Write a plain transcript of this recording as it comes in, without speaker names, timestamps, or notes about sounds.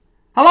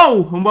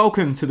Hello and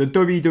welcome to the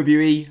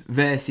WWE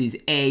versus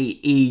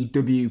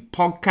AEW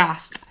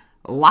podcast.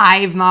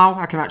 Live now,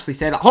 I can actually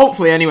say that.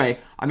 Hopefully, anyway.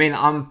 I mean,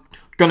 I'm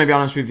gonna be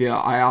honest with you.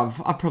 I've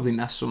probably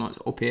messed so much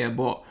up here,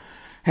 but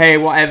hey,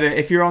 whatever.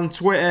 If you're on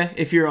Twitter,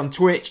 if you're on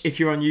Twitch, if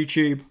you're on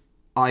YouTube,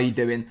 how are you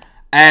doing?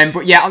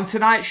 But yeah, on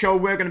tonight's show,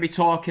 we're going to be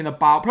talking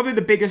about probably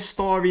the biggest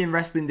story in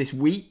wrestling this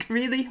week,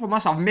 really.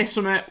 Unless I've missed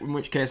something, in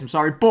which case I'm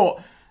sorry.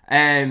 But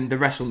the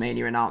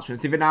WrestleMania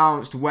announcements. They've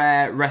announced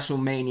where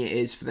WrestleMania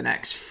is for the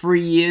next 3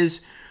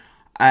 years.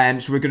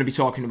 So we're going to be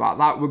talking about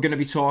that. We're going to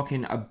be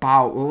talking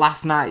about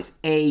last night's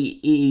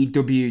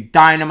AEW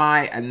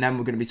Dynamite. And then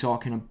we're going to be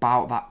talking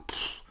about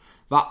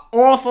that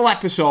awful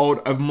episode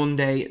of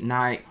Monday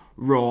Night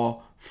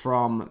Raw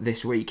from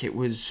this week. It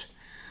was...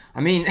 I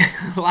mean,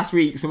 last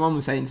week someone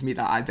was saying to me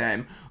that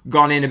I'd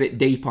gone in a bit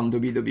deep on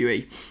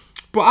WWE.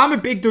 But I'm a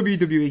big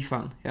WWE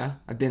fan, yeah?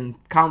 I've been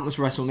countless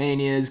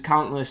WrestleManias,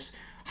 countless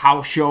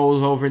house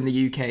shows over in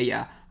the UK,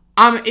 yeah?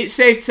 It's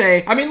safe to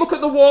say, I mean, look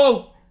at the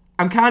wall.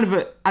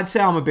 I'd say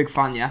I'm a big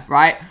fan, yeah,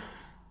 right?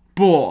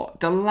 But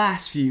the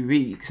last few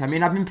weeks, I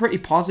mean, I've been pretty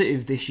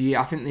positive this year.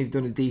 I think they've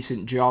done a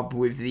decent job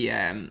with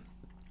the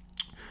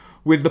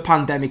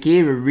pandemic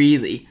era,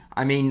 really.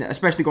 I mean,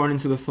 especially going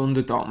into the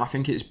Thunderdome, I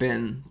think it's been,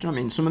 do you know what I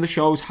mean? Some of the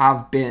shows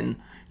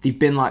they've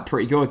been like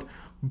pretty good.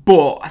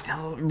 But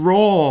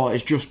Raw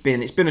has just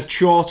been, it's been a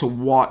chore to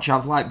watch.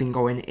 I've been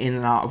going in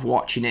and out of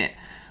watching it.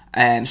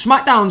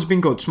 SmackDown's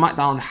been good.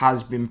 SmackDown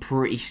has been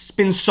it's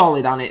been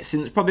solid on it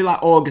since probably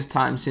August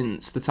time,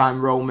 since the time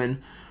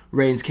Roman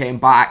Reigns came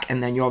back.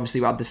 And then you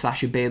obviously had the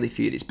Sasha Bayley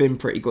feud. It's been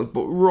pretty good.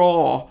 But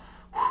Raw...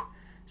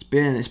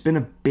 It's been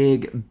a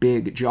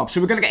big job. So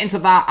we're going to get into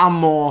that and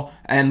more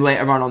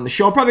later on the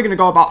show. Probably going to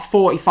go about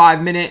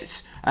 45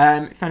 minutes.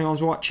 If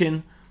anyone's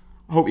watching,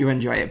 I hope you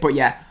enjoy it. But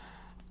yeah,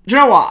 do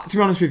you know what? To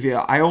be honest with you,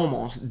 I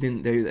almost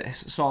didn't do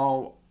this.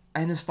 So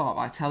I'm going to start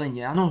by telling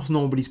you, I know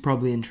nobody's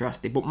probably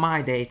interested, but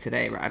my day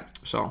today, right?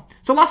 So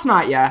last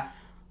night, yeah,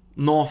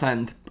 North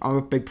End, I'm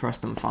a big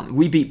Preston fan.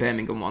 We beat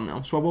Birmingham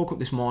 1-0. So I woke up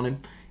this morning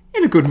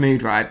in a good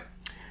mood, right?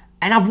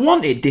 And I've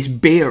wanted this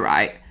beer,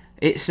 right?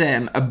 It's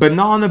a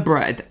banana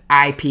bread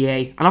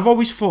IPA. And I've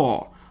always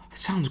thought, it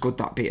sounds good,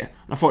 that beer.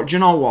 And I thought, do you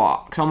know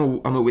what? Because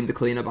I'm a window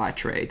cleaner by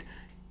trade.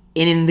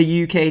 And in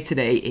the UK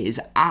today, it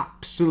is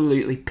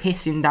absolutely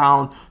pissing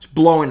down. It's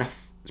blowing.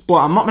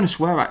 I'm not going to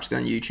swear, actually,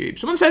 on YouTube.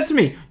 Someone said to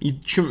me, you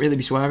shouldn't really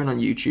be swearing on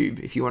YouTube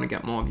if you want to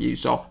get more views.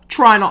 So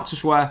try not to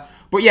swear.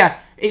 But yeah,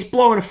 it's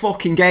blowing a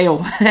fucking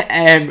gale.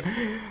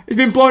 It's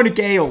been blowing a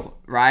gale,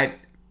 right?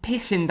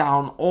 Pissing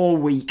down all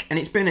week. And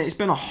it's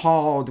been a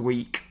hard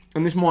week.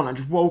 And this morning, I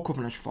just woke up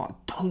and I just thought,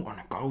 I don't want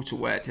to go to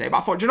work today. But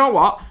I thought, do you know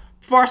what?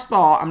 Before I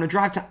start, I'm going to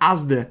drive to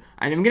Asda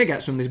and I'm going to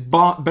get some of this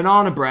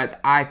banana bread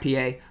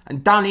IPA.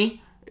 And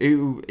Danny,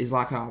 who is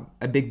like a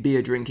big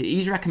beer drinker,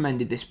 he's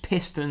recommended this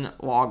Piston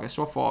Lager.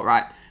 So I thought,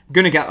 right, I'm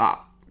going to get that.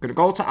 I'm going to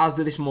go to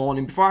Asda this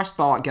morning. Before I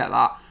start, get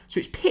that. So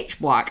it's pitch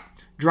black.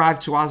 Drive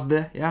to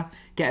Asda, yeah?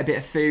 Get a bit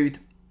of food.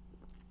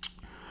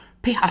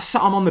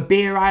 I'm on the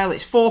beer aisle.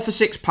 It's 4 for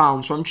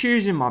 £6. So I'm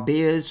choosing my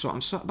beers.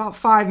 So about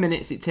 5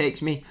 minutes it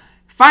takes me.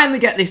 Finally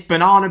get this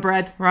banana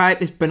bread, right?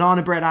 This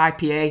banana bread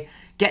IPA.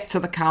 Get to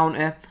the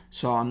counter.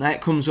 So there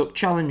it comes up,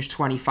 challenge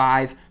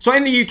 25. So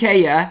in the UK,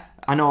 yeah,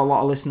 I know a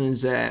lot of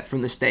listeners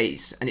from the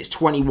States, and it's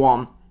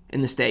 21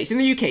 in the States. In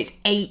the UK, it's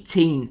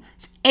 18.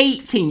 It's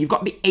 18. You've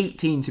got to be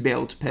 18 to be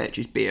able to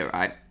purchase beer,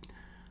 right?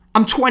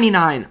 I'm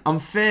 29. I'm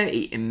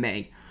 30 in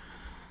May.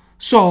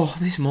 So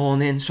this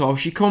morning,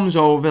 she comes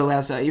over,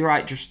 let's say, you're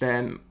right, just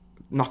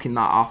knocking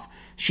that off.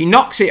 She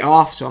knocks it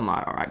off, so I'm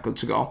like, all right, good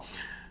to go.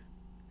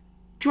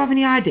 Do you have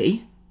any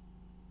ID?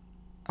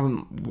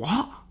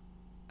 What?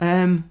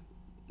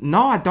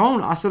 No, I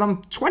don't. I said,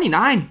 I'm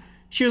 29.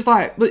 She was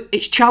like, but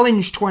it's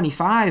challenge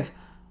 25.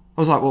 I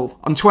was like, well,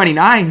 I'm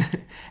 29.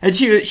 And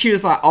she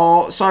was like,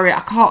 oh, sorry, I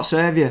can't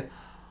serve you.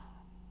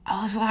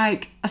 I was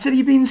like, I said, are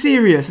you being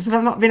serious? I said,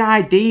 I've not been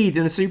ID'd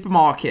in a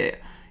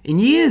supermarket in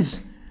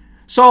years.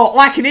 So,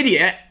 like an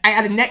idiot, I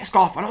had a neck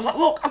scarf and I was like,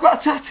 look, I've got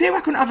a tattoo.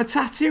 I couldn't have a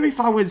tattoo if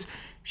I was...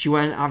 She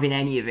weren't having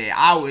any of it.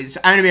 I'm going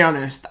to be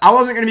honest, I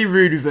wasn't going to be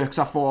rude with her because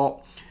I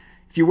thought,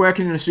 if you're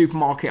working in a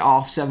supermarket at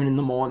 7:30 in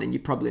the morning,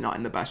 you're probably not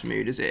in the best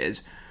mood as it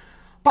is.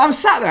 But I'm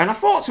sat there and I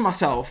thought to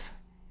myself,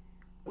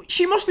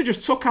 she must have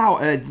just took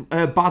out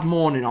her bad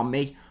morning on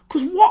me.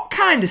 Because what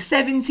kind of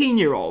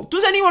 17-year-old,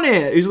 does anyone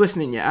here who's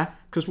listening, yeah?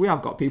 Because we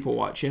have got people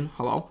watching,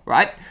 hello,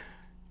 right?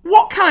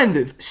 What kind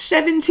of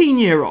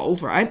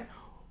 17-year-old, right,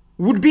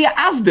 would be at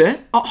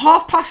Asda at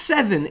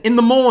 7:30 in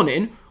the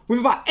morning with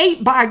about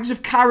 8 bags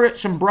of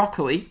carrots and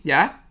broccoli,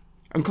 yeah,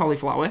 and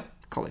cauliflower,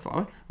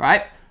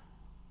 right?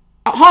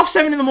 At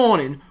 7:30 in the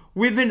morning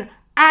with an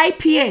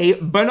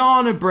IPA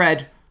banana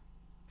bread,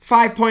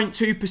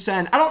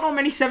 5.2%. I don't know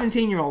many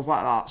 17-year-olds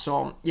like that,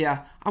 so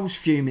yeah, I was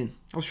fuming.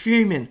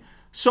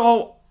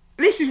 So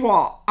this is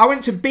what, I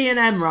went to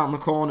B&M round the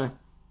corner.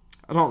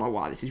 I don't know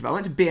why this is, but I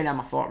went to B&M,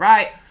 I thought,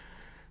 right,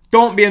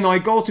 don't be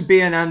annoyed, go to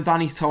B&M.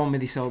 Danny's told me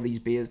they sell these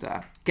beers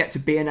there. Get to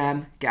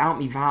B&M, get out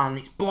my van,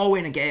 it's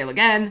blowing a gale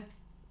again.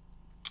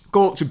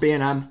 Go up to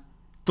B&M,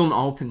 Doesn't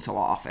open till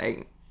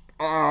 8:30.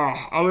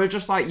 I was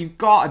just like, you've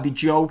got to be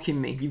joking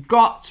me. You've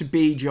got to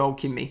be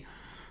joking me.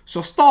 So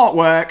I start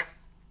work,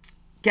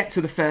 get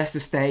to the first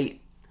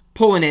estate,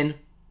 pulling in.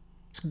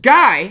 This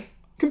guy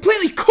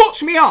completely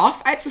cuts me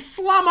off. I had to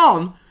slam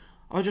on.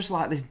 I was just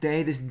like, this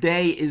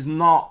day is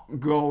not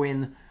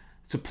going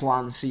to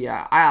plan. So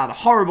yeah, I had a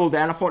horrible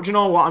day, and I thought, you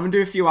know what, I'm going to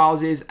do a few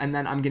houses, and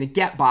then I'm going to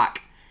get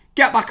back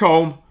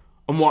home,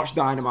 and watch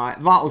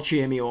Dynamite. That'll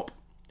cheer me up.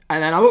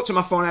 And then I looked at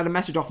my phone, I had a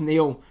message off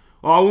Neil.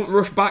 Oh, I won't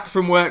rush back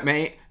from work,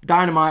 mate.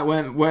 Dynamite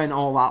weren't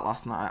all that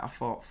last night. I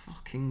thought,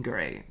 fucking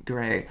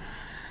great.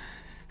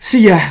 So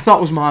yeah,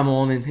 that was my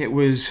morning. It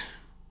was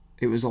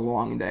a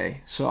long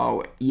day.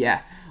 So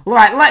yeah.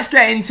 Right, let's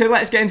get into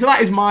that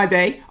is my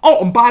day.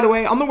 Oh, and by the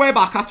way, on the way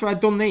back after I'd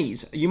done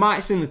these, you might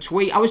have seen the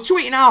tweet. I was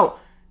tweeting out,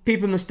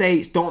 people in the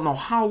States don't know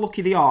how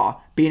lucky they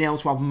are being able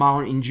to have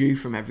Mountain Dew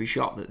from every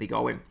shop that they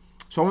go in.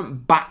 So I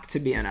went back to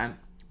B&M, and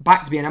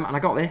I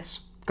got this.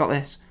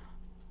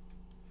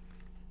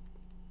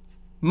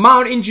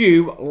 Mountain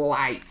Dew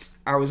Light.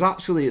 I was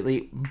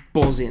absolutely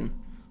buzzing.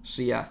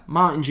 So yeah,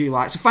 Mountain Dew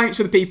Light. So thanks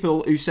for the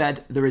people who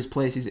said there is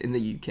places in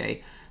the UK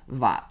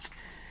that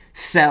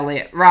sell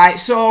it. Right,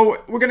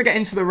 so we're going to get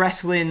into the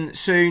wrestling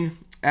soon.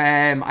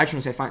 I just want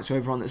to say thanks to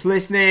everyone that's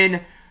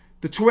listening.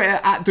 The Twitter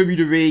at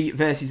WWE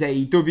versus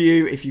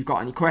AEW, if you've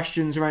got any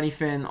questions or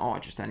anything, or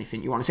just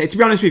anything you want to say. To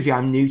be honest with you,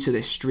 I'm new to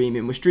this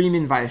streaming. We're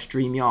streaming via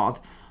StreamYard,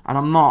 and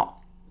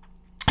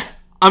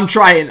I'm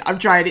trying.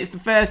 It's the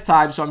first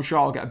time, so I'm sure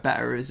I'll get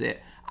better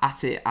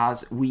at it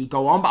as we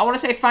go on. But I want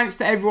to say thanks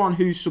to everyone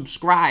who's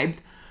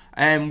subscribed.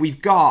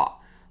 We've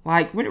got,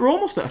 we're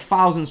almost at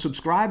 1,000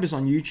 subscribers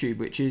on YouTube,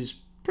 which is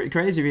pretty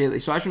crazy, really.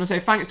 So I just want to say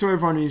thanks to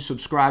everyone who's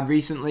subscribed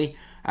recently.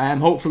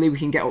 Hopefully we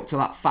can get up to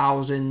that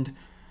 1,000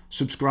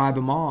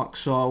 subscriber mark.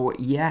 So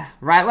yeah,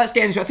 right, let's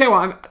get into it. I tell you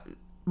what,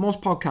 most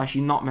podcasts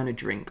you're not meant to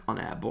drink on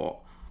air, but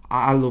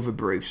I love a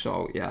brew.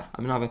 So yeah,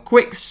 I'm gonna have a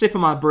quick sip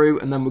of my brew,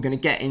 and then we're gonna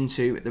get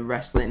into the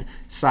wrestling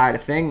side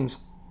of things.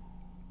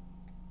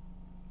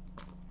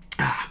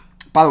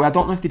 By the way, I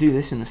don't know if they do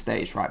this in the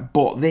States, right?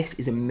 But this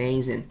is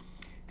amazing.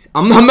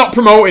 I'm not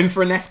promoting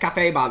for a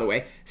Nescafe, by the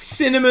way.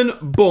 Cinnamon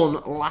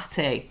bun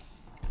latte.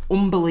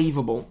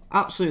 Unbelievable.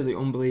 Absolutely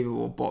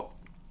unbelievable. But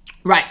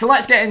right, so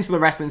let's get into the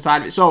wrestling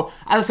side of it. So,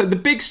 as I said, the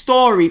big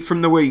story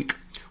from the week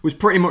was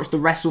pretty much the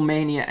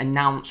WrestleMania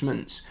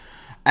announcements.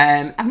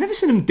 I've never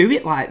seen them do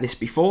it like this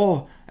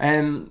before.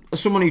 As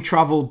someone who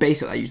travelled,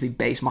 basically, I usually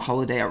base my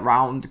holiday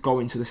around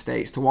going to the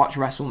States to watch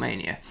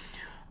WrestleMania.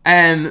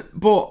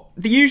 But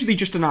they usually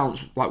just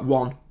announce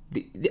one.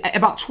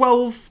 About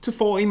 12 to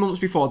 14 months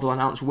before they'll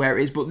announce where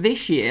it is. But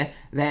this year,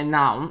 they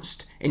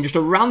announced in just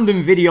a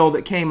random video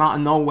that came out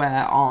of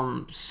nowhere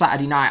on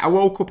Saturday night. I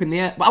woke up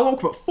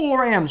at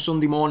 4 a.m.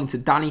 Sunday morning to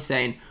Danny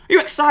saying, "Are you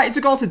excited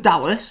to go to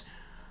Dallas?"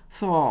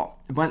 Thought,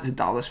 I went to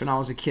Dallas when I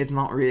was a kid,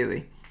 not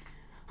really.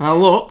 And I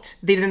looked,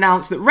 they'd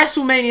announced that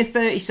WrestleMania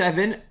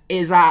 37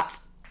 is at,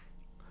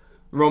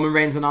 Roman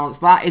Reigns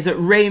announced that, is at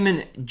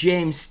Raymond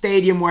James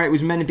Stadium, where it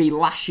was meant to be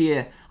last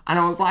year. And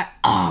I was like,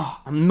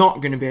 I'm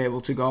not going to be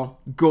able to go.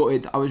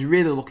 Gutted. I was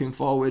really looking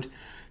forward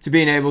to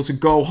being able to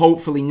go,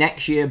 hopefully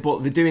next year,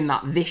 but they're doing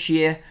that this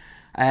year.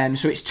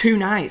 So it's 2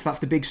 nights, that's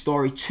the big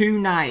story. 2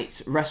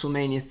 nights,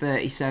 WrestleMania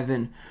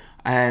 37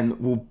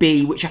 will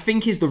be, which I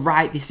think is the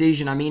right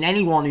decision. I mean,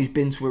 anyone who's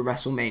been to a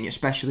WrestleMania,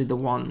 especially the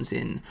ones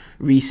in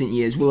recent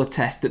years, will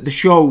attest that the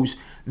shows,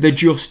 they're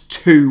just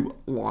too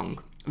long.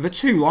 They're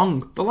too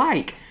long.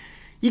 They're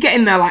you get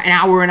in there an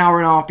hour and a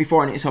half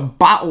before, and it's a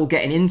battle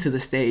getting into the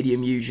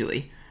stadium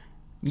usually.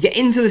 You get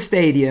into the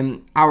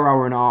stadium,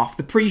 hour and a half.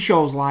 The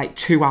pre-show's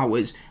 2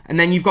 hours. And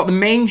then you've got the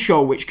main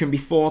show, which can be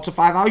 4 to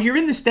 5 hours. You're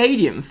in the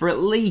stadium for at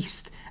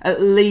least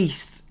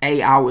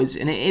 8 hours,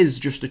 and it is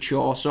just a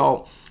chore.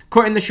 So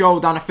cutting the show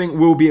down, I think,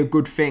 will be a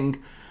good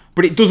thing.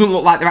 But it doesn't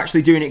look like they're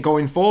actually doing it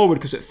going forward,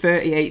 because at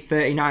 38,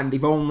 39,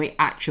 they've only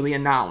actually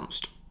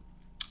announced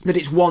that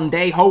it's 1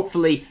 day.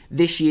 Hopefully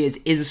this year's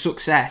is a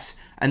success,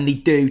 and they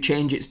do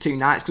change it to 2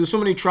 nights. Because as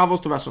someone who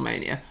travels to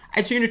WrestleMania,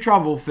 I'd sooner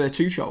travel for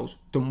 2 shows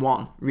than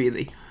 1,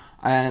 really.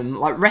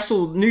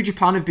 New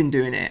Japan have been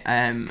doing it,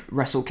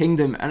 Wrestle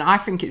Kingdom, and I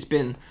think it's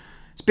been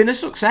a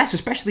success,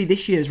 especially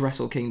this year's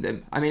Wrestle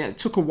Kingdom. I mean, it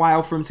took a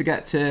while for them to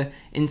get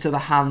into the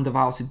hand of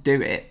how to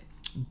do it,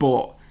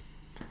 but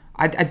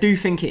I do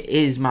think it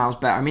is miles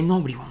better. I mean,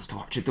 nobody wants to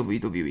watch a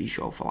WWE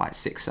show for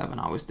 6-7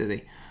 hours, do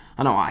they?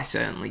 I know I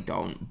certainly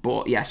don't,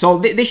 but yeah. So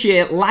this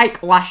year,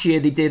 like last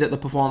year they did at the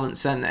Performance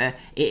Center,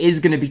 it is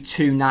going to be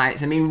 2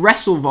 nights. I mean,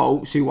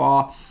 WrestleVotes, who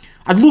are,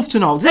 I'd love to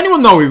know, does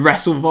anyone know who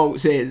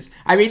WrestleVotes is?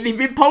 I mean, they've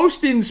been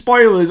posting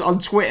spoilers on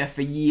Twitter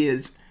for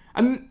years,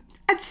 and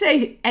I'd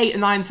say 8 or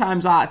 9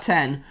 times out of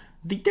 10,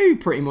 they do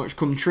pretty much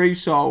come true.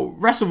 So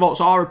WrestleVotes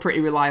are a pretty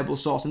reliable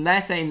source, and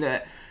they're saying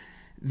that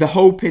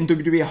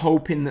WWE are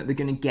hoping that they're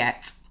going to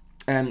get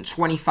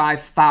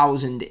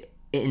 25,000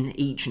 in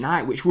each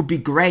night, which would be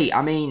great.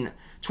 I mean,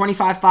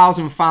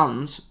 25,000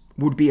 fans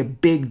would be a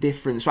big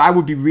difference. So I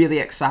would be really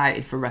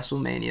excited for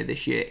WrestleMania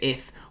this year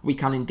if we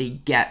can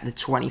indeed get the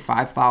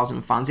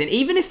 25,000 fans in.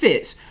 Even if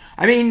it's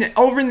I mean,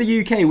 over in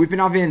the UK, we've been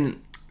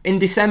having, in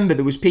December,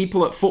 there was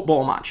people at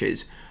football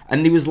matches,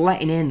 and they was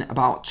letting in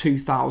about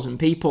 2,000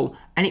 people,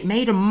 and it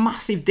made a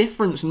massive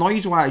difference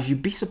noise-wise.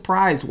 You'd be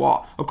surprised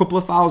what a couple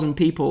of thousand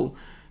people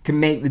can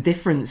make the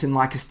difference in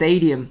like a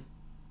stadium.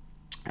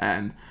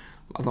 I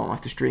don't know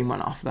if the stream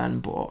went off then,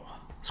 but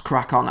let's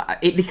crack on.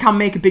 They can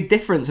make a big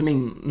difference. I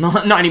mean,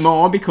 not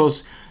anymore,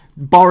 because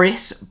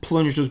Boris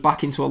plunged us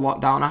back into a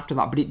lockdown after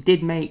that, but it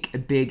did make a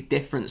big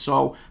difference.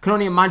 So I can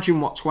only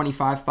imagine what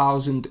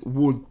 25,000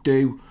 would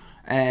do.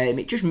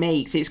 It just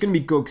makes it's going to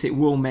be good, because it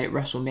will make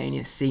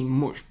WrestleMania seem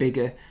much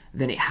bigger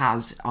than it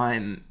has,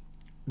 than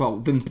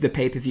the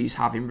pay-per-views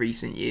have in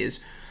recent years.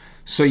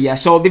 So yeah,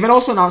 so they've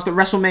also announced that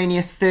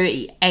WrestleMania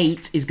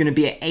 38 is going to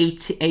be at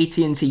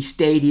AT&T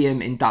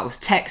Stadium in Dallas,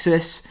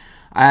 Texas.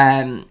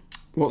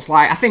 Looks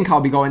like, I think I'll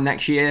be going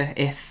next year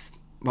if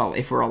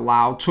we're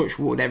allowed. Touch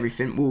wood,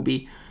 everything will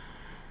be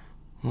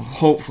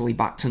hopefully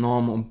back to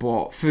normal.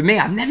 But for me,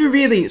 I've never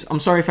really, I'm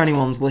sorry if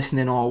anyone's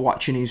listening or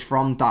watching who's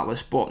from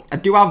Dallas, but I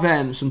do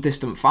have some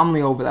distant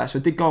family over there, so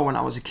I did go when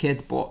I was a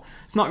kid, but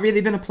it's not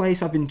really been a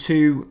place I've been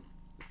too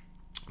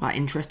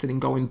interested in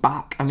going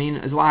back. I mean,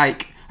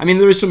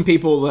 there are some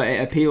people that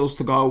it appeals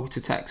to go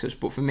to Texas,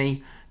 but for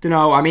me, don't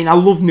know. I mean, I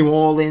love New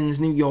Orleans.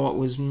 New York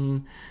was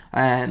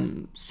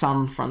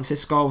San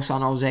Francisco,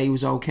 San Jose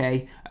was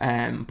okay,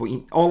 but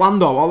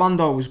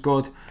Orlando was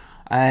good.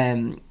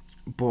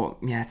 But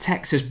yeah,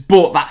 Texas.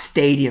 But that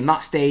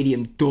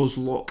stadium does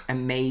look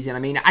amazing. I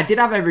mean, I did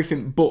have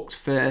everything booked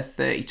for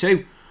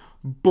 32,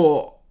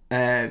 but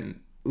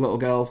little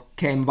girl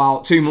came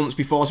about 2 months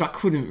before, so I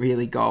couldn't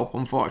really go,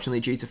 unfortunately,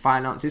 due to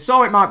finances.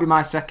 So it might be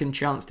my second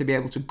chance to be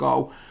able to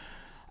go.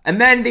 And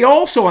then they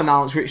also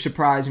announced, which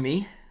surprised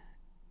me,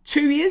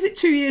 2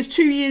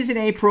 years in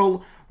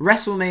April,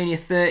 WrestleMania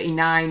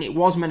 39. It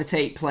was meant to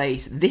take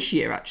place this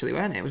year, actually,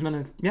 wasn't it? It was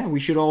meant to, we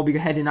should all be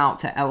heading out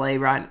to LA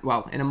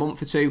in a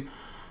month or two.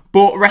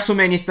 But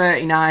WrestleMania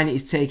 39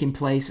 is taking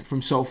place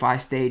from SoFi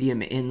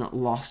Stadium in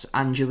Los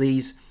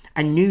Angeles.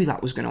 I knew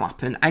that was going to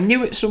happen. I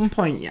knew at some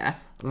point,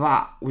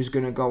 that was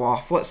going to go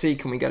off. Let's see,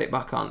 can we get it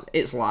back on?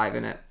 It's live,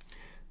 innit?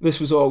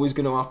 This was always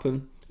going to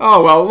happen.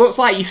 Oh, well, looks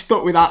like you're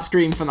stuck with that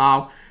screen for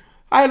now.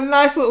 I had a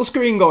nice little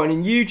screen going,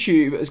 and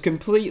YouTube has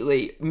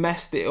completely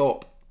messed it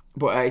up.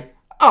 But hey,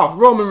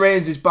 Roman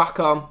Reigns is back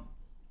on.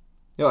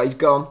 He's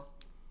gone.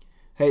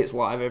 Hey, it's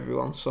live,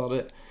 everyone. Sod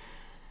it.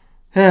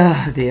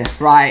 Oh, dear.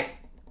 Right.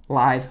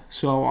 Live.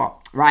 So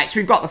what? Right, so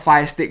we've got the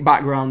Fire Stick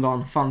background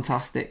on.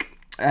 Fantastic.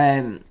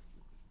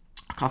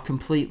 I've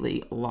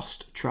completely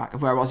lost track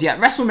of where I was. Yeah,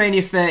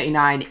 WrestleMania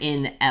 39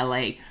 in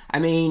LA. I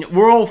mean,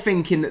 we're all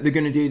thinking that they're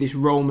going to do this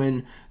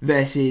Roman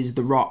versus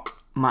The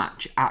Rock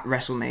match at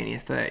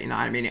WrestleMania 39.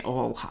 I mean, it's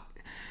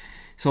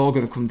all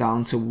going to come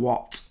down to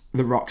what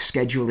The Rock's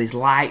schedule is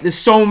like. There's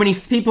so many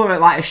people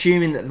are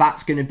assuming that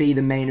that's going to be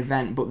the main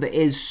event, but there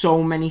is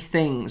so many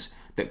things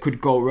that could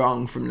go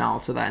wrong from now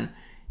to then,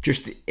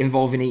 just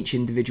involving each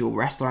individual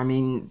wrestler. I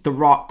mean, The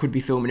Rock could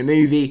be filming a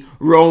movie.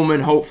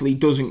 Roman hopefully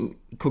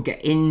could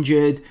get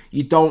injured.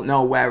 You don't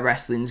know where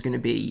wrestling's going to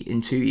be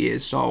in 2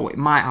 years, so it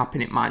might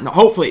happen, it might not.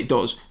 Hopefully it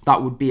does.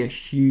 That would be a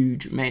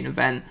huge main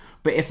event.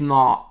 But if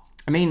not,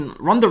 I mean,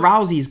 Ronda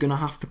Rousey is going to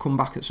have to come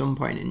back at some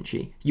point, isn't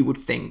she? You would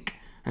think.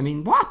 I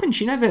mean, what happened?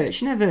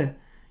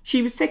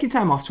 She was taking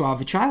time off to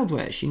have a child,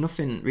 where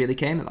nothing really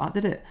came of that,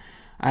 did it?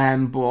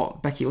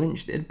 But Becky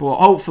Lynch did. But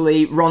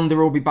hopefully Ronda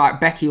will be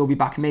back, Becky will be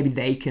back, and maybe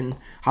they can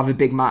have a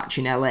big match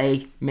in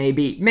LA.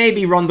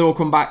 Maybe Ronda will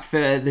come back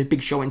for the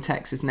big show in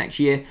Texas next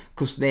year,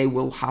 because they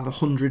will have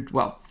 100,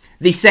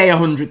 they say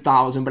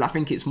 100,000, but I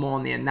think it's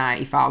more than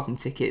 90,000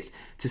 tickets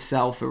to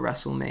sell for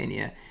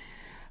WrestleMania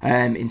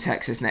in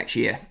Texas next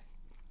year.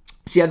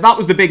 So yeah, that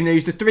was the big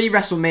news. The 3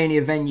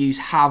 WrestleMania venues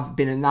have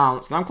been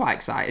announced, and I'm quite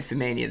excited for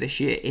Mania this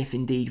year, if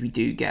indeed we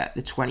do get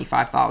the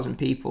 25,000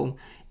 people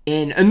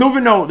in. Another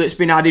note that's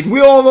been added,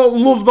 we all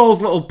love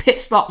those little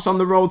pit stops on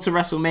the road to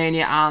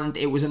WrestleMania, and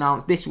it was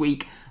announced this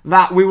week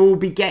that we will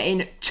be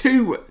getting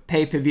 2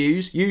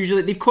 pay-per-views.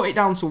 Usually, they've cut it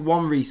down to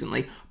 1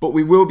 recently, but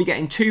we will be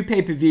getting 2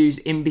 pay-per-views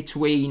in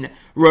between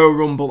Royal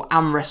Rumble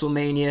and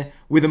WrestleMania,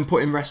 with them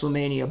putting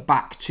WrestleMania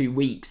back 2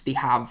 weeks. They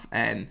have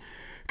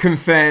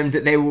confirmed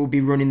that they will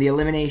be running the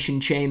Elimination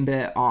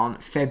Chamber on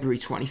February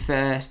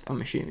 21st,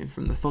 I'm assuming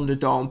from the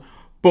Thunderdome,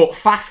 but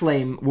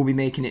Fastlane will be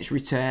making its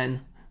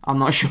return. I'm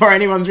not sure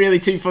anyone's really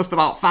too fussed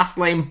about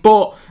Fastlane,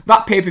 but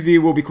that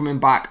pay-per-view will be coming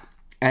back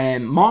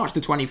March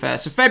the 21st.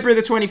 So February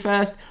the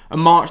 21st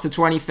and March the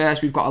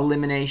 21st, we've got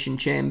Elimination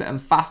Chamber and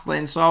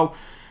Fastlane. So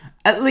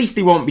at least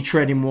they won't be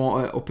treading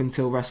water up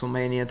until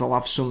WrestleMania. They'll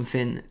have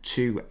something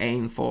to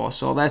aim for.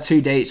 So they're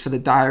 2 dates for the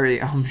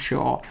diary, I'm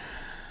sure.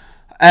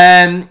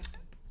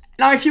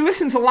 Now, if you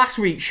listen to last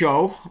week's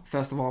show,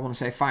 first of all, I want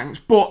to say thanks,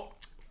 but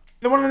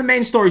one of the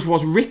main stories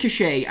was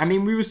Ricochet. I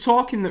mean, we was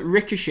talking that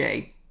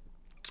Ricochet,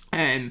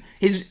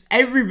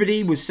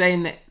 everybody was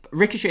saying that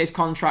Ricochet's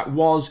contract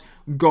was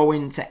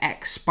going to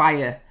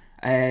expire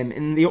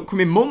in the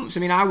upcoming months. I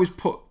mean, I was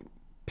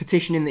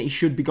petitioning that he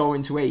should be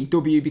going to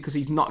AEW because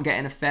he's not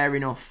getting a fair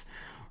enough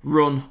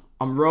run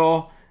on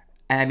Raw.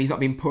 He's not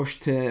been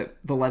pushed to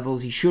the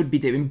levels he should be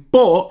doing.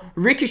 But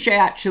Ricochet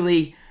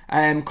actually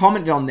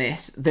commented on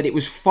this, that it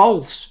was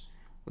false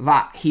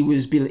that he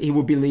would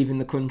be leaving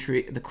the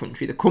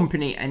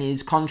company, and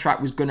his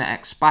contract was going to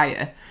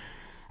expire.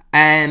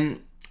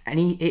 And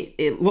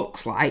it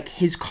looks like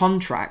his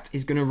contract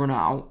is going to run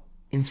out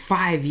in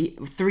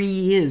 3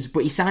 years,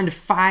 but he signed a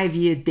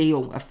 5-year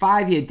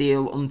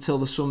deal until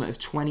the summer of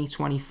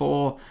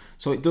 2024.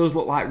 So it does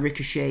look like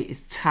Ricochet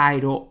is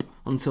tied up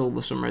until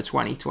the summer of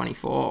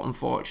 2024,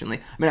 unfortunately.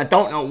 I mean, I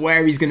don't know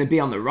where he's going to be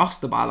on the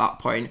roster by that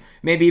point.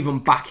 Maybe even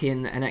back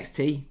in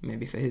NXT.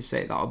 Maybe for his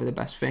sake, that'll be the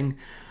best thing.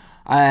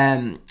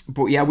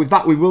 But yeah, with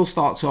that, we will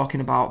start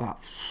talking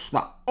about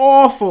that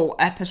awful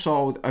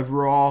episode of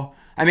Raw.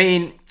 I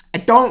mean, I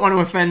don't want to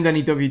offend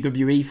any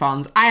WWE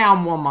fans. I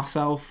am one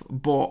myself,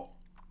 but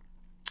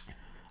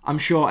I'm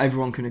sure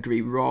everyone can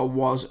agree Raw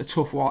was a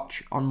tough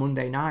watch on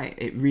Monday night.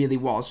 It really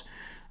was.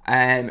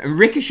 And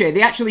Ricochet,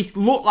 they actually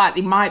looked like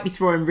they might be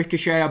throwing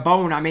Ricochet a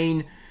bone. I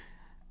mean,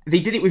 they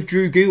did it with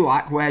Drew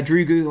Gulak, where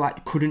Drew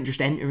Gulak couldn't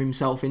just enter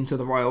himself into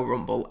the Royal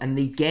Rumble, and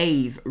they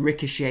gave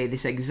Ricochet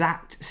this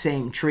exact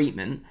same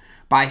treatment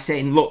by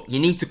saying, look, you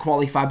need to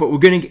qualify, but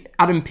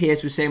Adam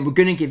Pearce was saying, we're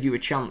going to give you a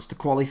chance to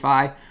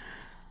qualify,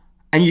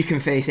 and you can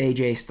face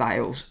AJ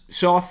Styles.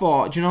 So I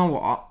thought, do you know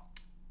what?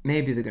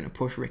 Maybe they're going to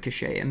push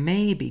Ricochet, and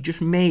maybe,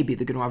 just maybe,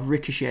 they're going to have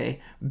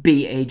Ricochet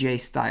beat AJ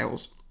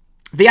Styles.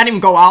 They had him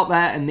go out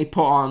there, and they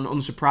put on,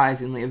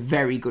 unsurprisingly, a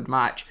very good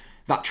match.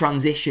 That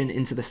transition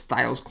into the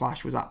Styles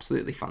Clash was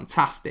absolutely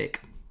fantastic.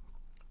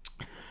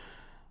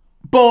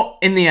 But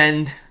in the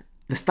end,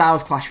 the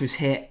Styles Clash was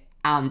hit,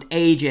 and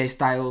AJ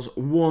Styles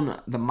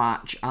won the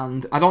match.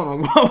 And I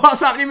don't know what's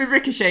happening with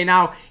Ricochet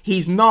now.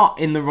 He's not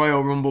in the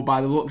Royal Rumble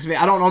by the looks of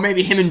it. I don't know,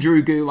 maybe him and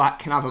Drew Gulak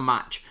can have a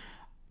match.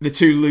 The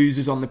two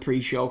losers on the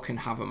pre-show can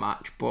have a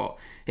match, but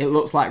it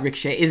looks like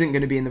Ricochet isn't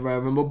going to be in the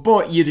Royal Rumble,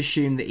 but you'd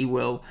assume that he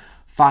will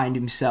find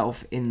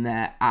himself in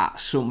there at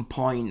some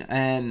point.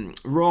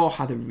 Raw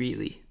had a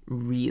really,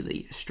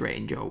 really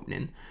strange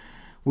opening.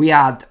 We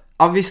had,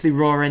 obviously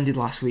Raw ended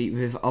last week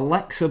with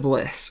Alexa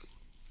Bliss,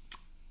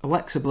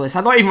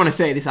 I don't even want to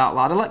say this out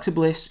loud, Alexa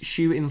Bliss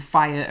shooting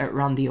fire at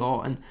Randy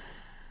Orton.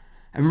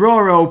 And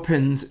Raw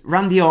opens,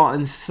 Randy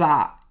Orton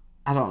sat,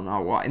 I don't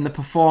know what, in the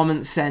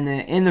Performance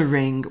Center, in the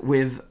ring,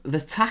 with the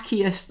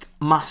tackiest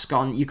mask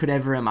on you could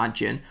ever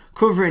imagine,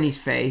 covering his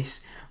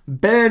face,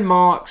 burn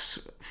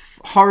marks,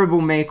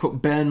 horrible makeup,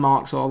 burn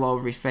marks all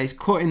over his face,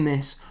 cutting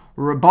this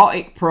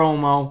robotic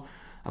promo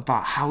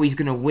about how he's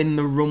going to win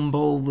the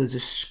Rumble. There's a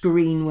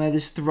screen where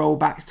there's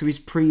throwbacks to his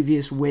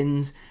previous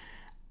wins,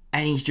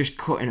 and he's just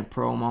cutting a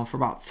promo for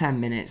about 10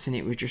 minutes, and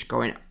it was just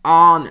going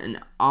on and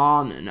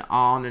on and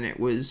on, and it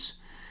was...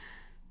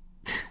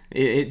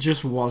 It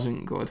just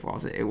wasn't good,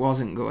 was it? It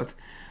wasn't good.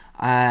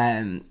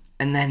 And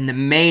then the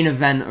main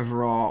event of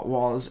Raw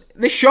was...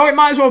 The show, it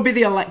might as well be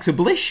the Alexa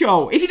Bliss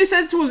show. If you'd have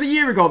said to us a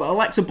year ago that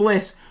Alexa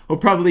Bliss will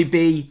probably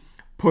be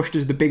pushed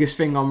as the biggest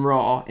thing on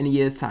Raw in a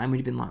year's time, we'd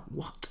have been like,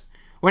 what?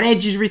 When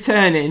Edge is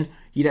returning,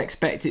 you'd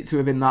expect it to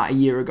have been that a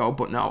year ago,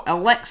 but no.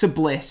 Alexa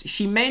Bliss,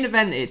 she main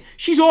evented.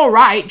 She's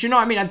alright, do you know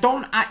what I mean? I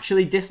don't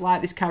actually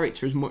dislike this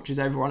character as much as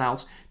everyone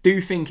else. Do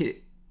think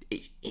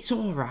it's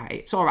alright.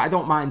 It's alright, I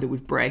don't mind it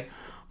with Bray.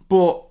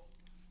 But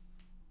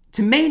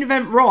to main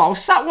event Raw, I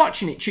was sat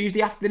watching it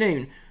Tuesday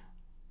afternoon,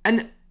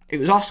 and it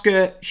was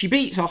Asuka. She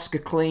beats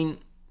Asuka clean,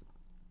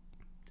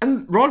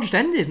 and Raw just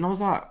ended, and I was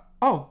like,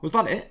 oh, was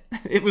that it?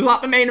 It was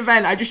like the main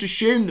event. I just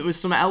assumed there was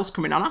something else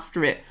coming on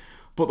after it,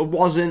 but there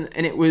wasn't,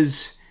 and it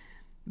was,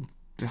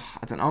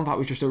 I don't know, that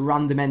was just a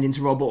random ending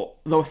to Raw. But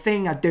the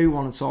thing I do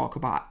want to talk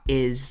about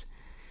is,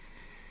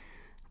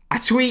 I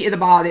tweeted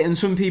about it and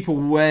some people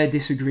were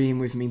disagreeing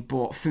with me,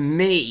 but for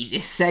me,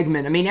 this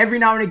segment, I mean, every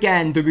now and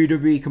again,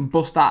 WWE can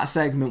bust out a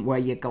segment where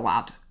you're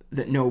glad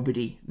that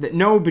nobody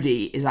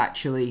is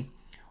actually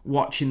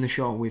watching the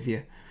show with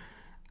you.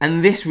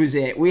 And this was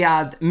it. We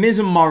had Miz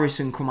and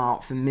Morrison come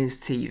out for Miz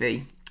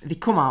TV. They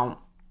come out,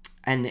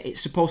 and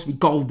it's supposed to be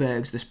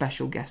Goldberg's the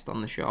special guest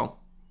on the show.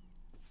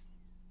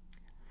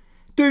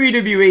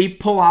 WWE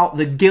pull out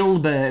the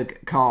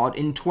Gilberg card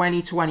in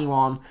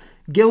 2021.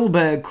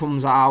 Gilberg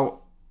comes out.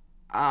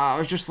 I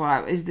was just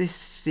like, is this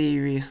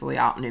seriously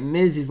happening?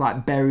 Miz is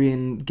like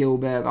burying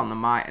Gilberg on the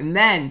mic. And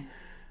then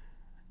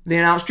they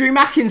announced Drew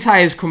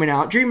McIntyre's coming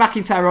out. Drew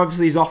McIntyre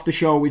obviously is off the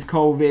show with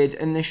COVID.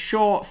 And the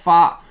short,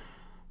 fat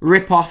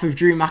rip-off of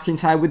Drew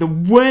McIntyre with the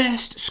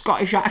worst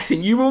Scottish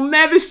accent. You will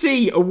never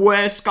see a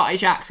worse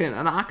Scottish accent.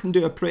 And I can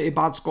do a pretty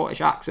bad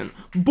Scottish accent.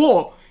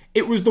 But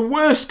it was the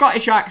worst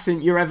Scottish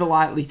accent you're ever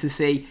likely to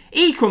see.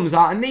 He comes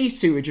out and these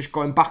two are just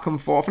going back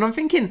and forth. And I'm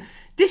thinking...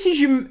 This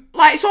is your...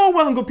 Like, it's all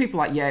well and good. People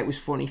are like, yeah, it was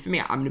funny. For me,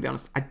 I'm going to be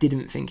honest, I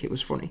didn't think it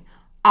was funny.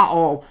 At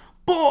all.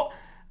 But,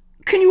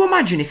 can you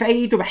imagine if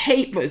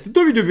AEW... It's the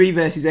WWE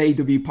versus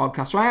AEW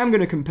podcast, so I am going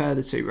to compare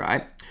the two,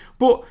 right?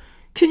 But,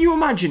 can you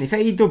imagine if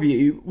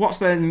AEW... What's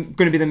then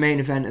going to be the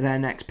main event of their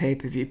next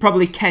pay-per-view?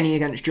 Probably Kenny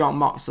against Jon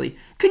Moxley.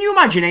 Can you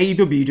imagine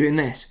AEW doing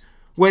this?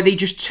 Where they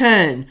just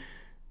turn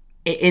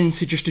it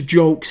into just a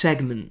joke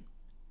segment.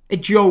 a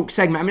joke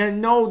segment. I mean, I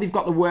know they've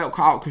got the work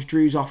cut out because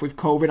Drew's off with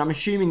COVID. I'm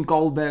assuming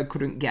Goldberg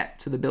couldn't get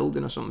to the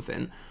building or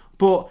something.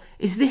 But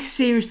is this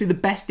seriously the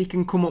best they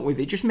can come up with?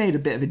 It just made a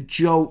bit of a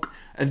joke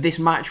of this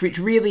match, which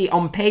really,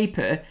 on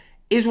paper,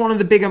 is one of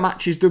the bigger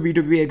matches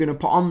WWE are going to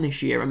put on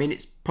this year. I mean,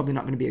 it's probably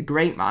not going to be a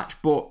great match,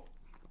 but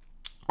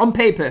on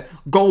paper,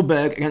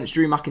 Goldberg against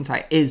Drew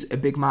McIntyre is a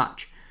big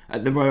match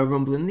at the Royal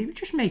Rumble, and they were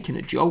just making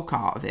a joke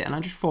out of it. And I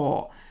just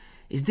thought,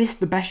 is this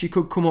the best you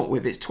could come up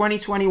with? It's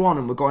 2021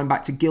 and we're going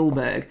back to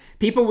Gillberg.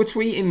 People were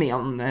tweeting me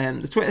on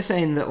the Twitter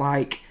saying that,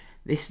 like,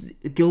 this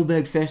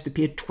Gillberg first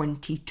appeared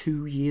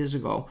 22 years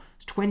ago.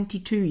 It's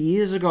 22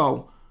 years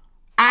ago.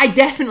 I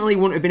definitely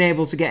wouldn't have been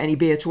able to get any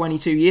beer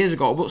 22 years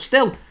ago, but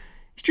still,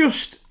 it's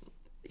just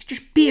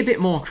be a bit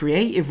more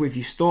creative with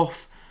your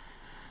stuff.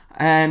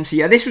 So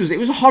yeah, it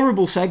was a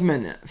horrible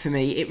segment for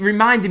me. It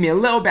reminded me a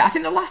little bit. I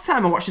think the last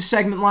time I watched a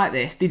segment like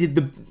this, they did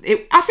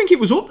I think it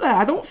was up there.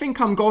 I don't think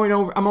I'm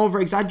over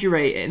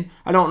exaggerating.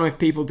 I don't know if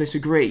people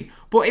disagree,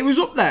 but it was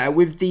up there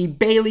with the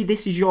Bayley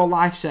 "This Is Your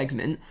Life"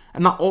 segment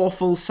and that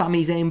awful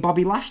Sami Zayn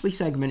Bobby Lashley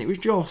segment.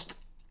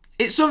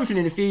 It's something.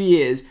 In a few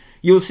years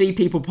you'll see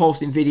people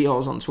posting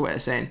videos on Twitter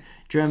saying,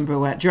 do you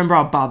remember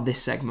how bad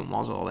this segment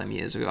was all them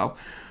years ago?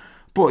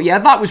 But yeah,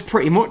 that was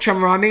pretty much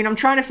on. I mean, I'm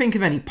trying to think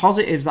of any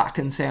positives that I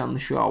can say on the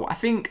show. I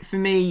think for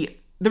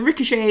me, the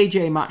Ricochet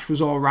AJ match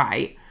was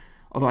alright.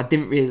 Although I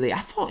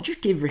thought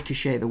just give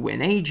Ricochet the win.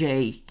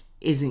 AJ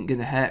isn't going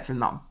to hurt from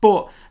that.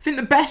 But I think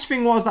the best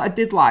thing that I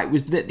did like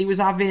was that they was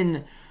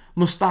having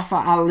Mustafa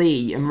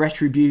Ali and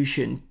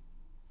Retribution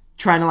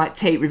trying to like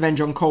take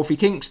revenge on Kofi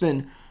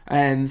Kingston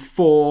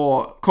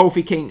for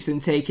Kofi Kingston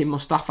taking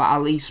Mustafa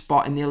Ali's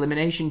spot in the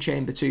Elimination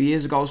Chamber 2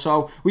 years ago.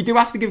 So we do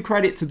have to give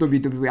credit to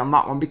WWE on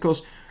that one,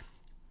 because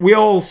we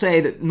all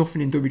say that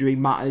nothing in WWE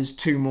matters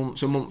 2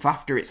 months, a month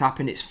after it's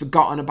happened. It's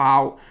forgotten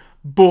about.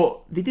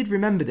 But they did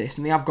remember this,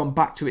 and they have gone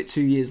back to it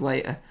 2 years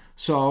later.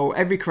 So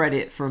every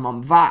credit for them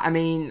on that. I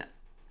mean,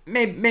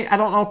 maybe I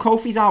don't know.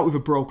 Kofi's out with a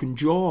broken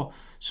jaw.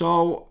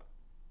 So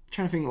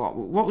trying to think what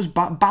was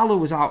Balor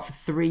was out for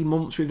 3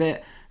 months with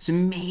it. So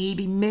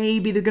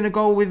maybe they're going to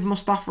go with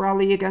Mustafa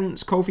Ali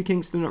against Kofi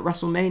Kingston at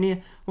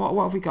WrestleMania. What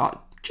have we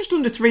got? Just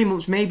under 3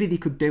 months. Maybe they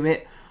could do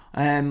it.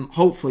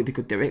 Hopefully they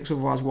could do it, because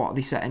otherwise what are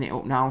they setting it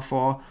up now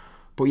for?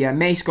 But yeah,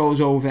 Mace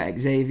goes over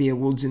Xavier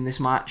Woods in this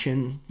match,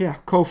 and yeah,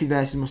 Kofi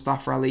versus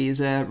Mustafa Ali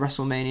is a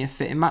WrestleMania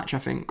fitting match, I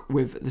think,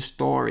 with the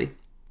story.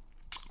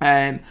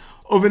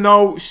 Other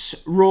notes,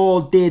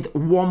 Raw did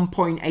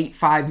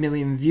 1.85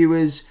 million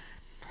viewers.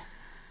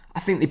 I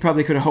think they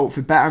probably could have hoped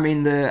for better. I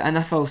mean, the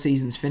NFL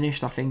season's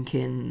finished, I think,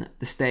 in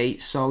the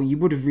States, so you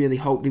would have really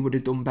hoped they would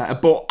have done better.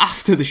 But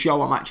after the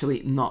show, I'm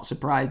actually not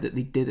surprised that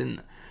they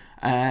didn't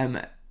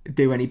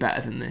do any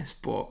better than this.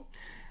 But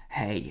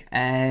hey,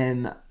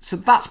 so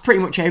that's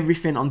pretty much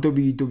everything on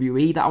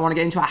WWE that I want to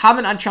get into. I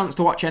haven't had a chance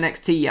to watch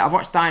NXT yet. I've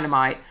watched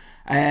Dynamite.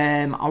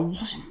 I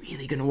wasn't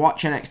really going to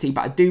watch NXT,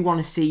 but I do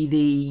want to see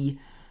the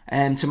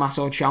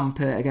Tommaso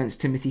Ciampa against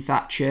Timothy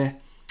Thatcher.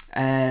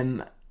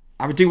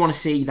 I do want to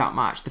see that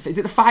match. Is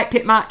it the Fight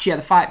Pit match? Yeah,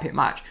 the Fight Pit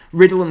match.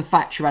 Riddle and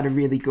Thatcher had a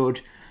really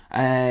good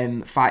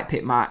Fight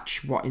Pit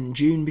match, in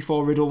June,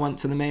 before Riddle went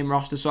to the main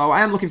roster. So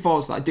I am looking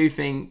forward to that. I do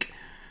think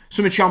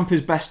some of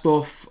Ciampa's best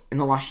stuff in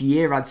the last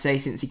year, I'd say,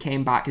 since he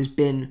came back, has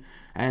been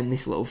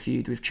this little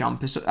feud with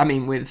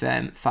Ciampa.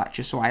 With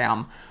Thatcher. So I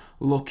am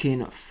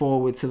looking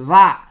forward to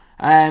that.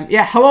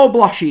 Hello,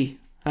 Bloshy.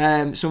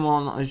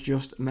 Someone has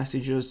just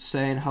messaged us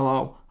saying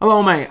hello.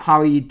 Hello, mate. How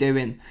are you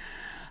doing?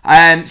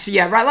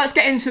 Let's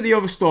get into the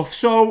other stuff.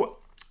 So,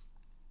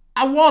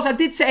 I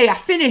did say, I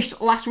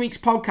finished last week's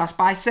podcast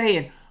by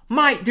saying,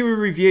 might do a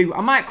review.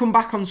 I might come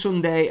back on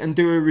Sunday and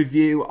do a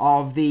review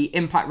of the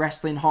Impact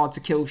Wrestling Hard to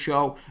Kill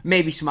show,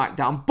 maybe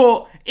SmackDown.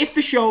 But if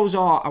the shows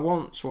are, I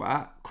won't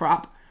swear,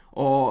 crap,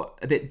 or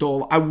a bit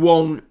dull, I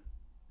won't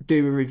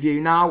do a review.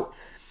 Now,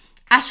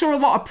 I saw a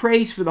lot of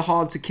praise for the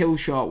Hard to Kill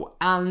show,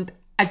 and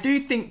I do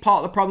think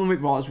part of the problem with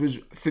it was,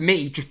 for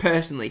me, just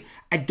personally,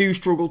 I do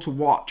struggle to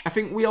watch. I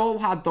think we all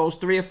had those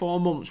 3 or 4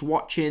 months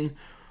watching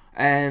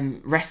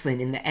wrestling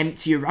in the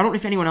empty... I don't know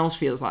if anyone else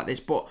feels like this,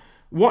 but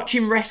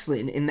watching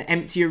wrestling in the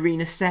empty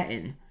arena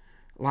setting,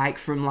 like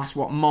from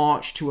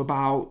March to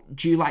about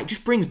July,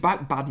 just brings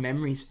back bad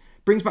memories.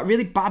 Brings back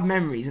really bad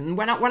memories. And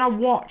when I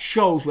watch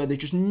shows where there's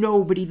just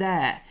nobody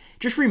there, it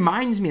just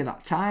reminds me of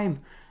that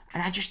time.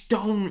 And I just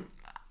don't...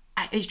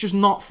 It's just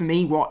not for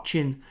me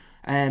watching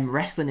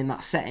wrestling in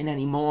that setting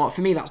anymore.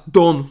 For me, that's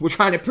done. We're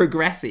trying to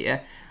progress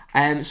here.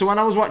 So when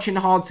I was watching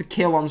Hard to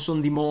Kill on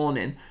Sunday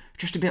morning,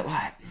 just a bit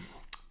like,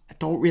 I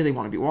don't really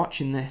want to be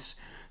watching this.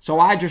 So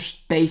I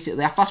just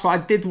basically, I fast forward.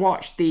 I did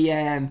watch the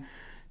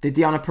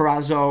Deonna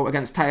Purrazzo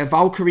against Taya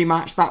Valkyrie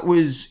match.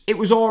 It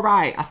was all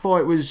right. I thought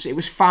it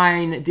was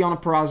fine.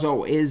 Deonna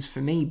Purrazzo is,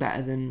 for me,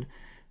 better than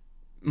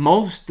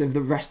most of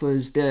the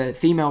wrestlers, the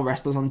female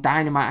wrestlers on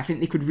Dynamite. I think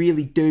they could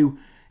really do.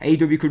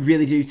 AEW could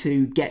really do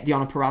to get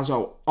Deonna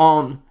Purrazzo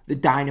on the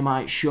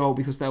Dynamite show,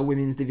 because their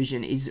women's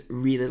division is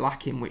really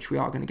lacking, which we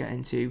are going to get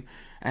into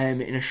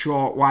in a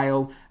short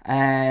while.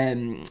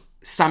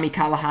 Sami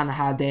Callihan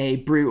had a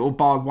brutal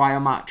barbed wire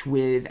match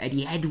with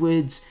Eddie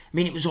Edwards. I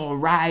mean, it was all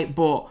right,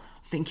 but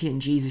I'm thinking,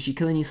 Jesus, you're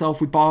killing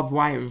yourself with barbed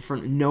wire in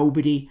front of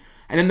nobody.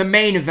 And then the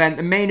main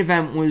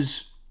event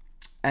was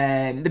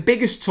the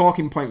biggest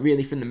talking point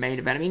really from the main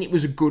event. I mean, it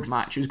was a good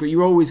match. It was good.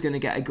 You're always going to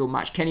get a good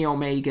match. Kenny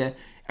Omega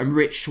and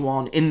Rich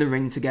Swann in the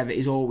ring together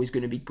is always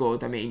going to be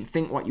good. I mean,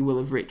 think what you will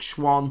of Rich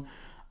Swann,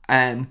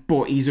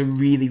 but he's a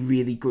really,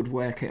 really good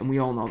worker, and we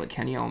all know that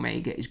Kenny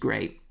Omega is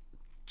great.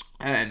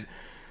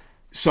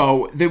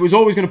 So they was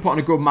always going to put on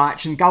a good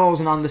match, and Gallows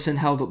and Anderson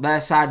held up their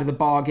side of the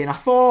bargain. I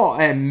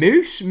thought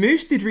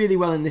Moose did really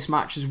well in this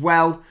match as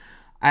well,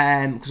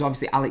 because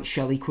obviously Alex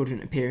Shelley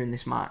couldn't appear in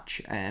this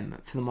match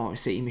for the Motor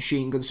City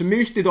Machine Gun. So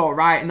Moose did all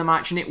right in the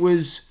match, and it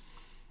was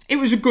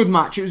a good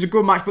match. It was a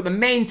good match, but the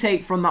main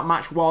take from that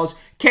match was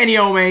Kenny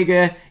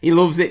Omega. He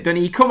loves it, doesn't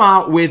he? He come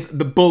out with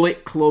the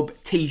Bullet Club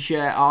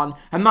t-shirt on,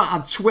 and that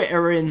had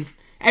Twitter in.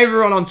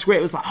 Everyone on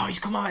Twitter was like, "Oh, he's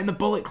come out in the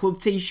Bullet Club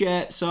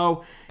t-shirt."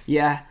 So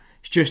yeah.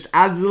 It just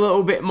adds a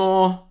little bit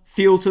more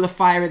fuel to the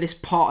fire of this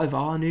pot of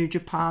our New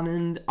Japan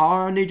and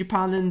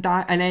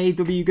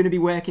AEW going to be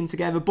working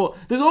together. But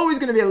there's always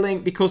going to be a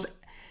link because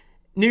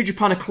New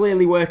Japan are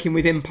clearly working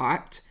with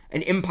Impact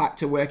and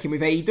Impact are working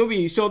with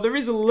AEW. So there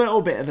is a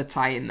little bit of a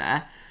tie in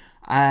there.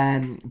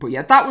 But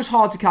yeah, that was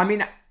hard to. I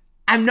mean,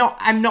 I'm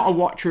not a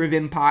watcher of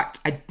Impact.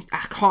 I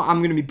can't. I'm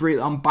going to be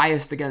brutal. I'm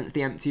biased against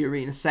the empty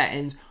arena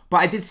settings. But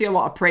I did see a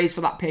lot of praise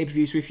for that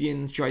pay-per-view. So if you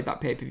enjoyed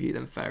that pay-per-view,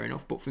 then fair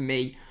enough. But for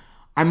me,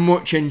 I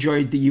much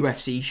enjoyed the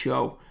UFC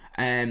show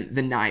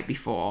the night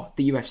before.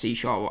 The UFC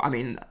show, I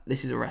mean,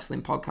 this is a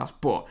wrestling podcast,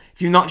 but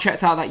if you've not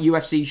checked out that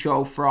UFC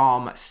show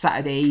from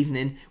Saturday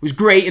evening, it was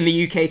great in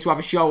the UK to have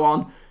a show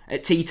on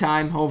at tea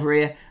time over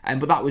here,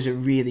 but that was a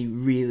really,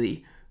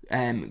 really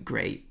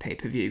great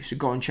pay-per-view. So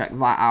go and check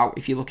that out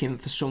if you're looking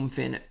for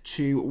something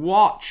to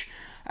watch.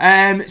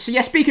 So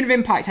yeah, speaking of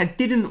Impact, I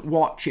didn't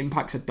watch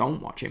Impact, I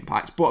don't watch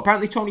Impact, but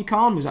apparently Tony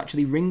Khan was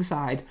actually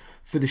ringside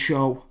for the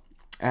show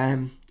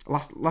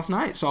last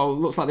night, so it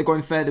looks like they're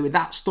going further with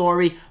that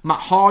story. Matt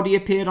Hardy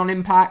appeared on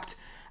Impact,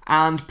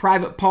 and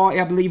Private Party,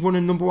 I believe, won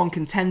a number one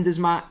contenders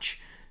match,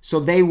 so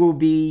they will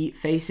be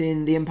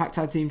facing the Impact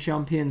Tag Team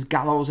Champions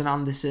Gallows and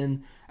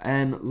Anderson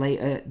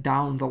later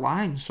down the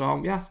line.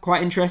 So yeah,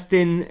 quite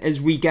interesting as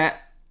we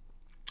get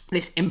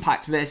this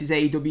Impact versus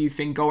AEW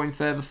thing going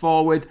further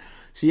forward.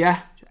 So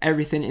yeah,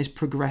 everything is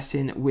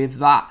progressing with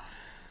that.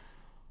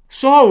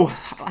 So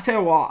I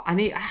tell you what, I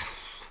need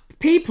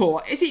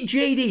people. Is it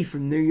JD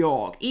from New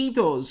York? He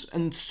does,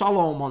 and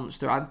Solo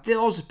Monster.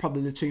 Those are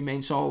probably the two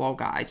main solo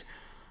guys.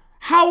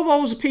 How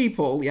those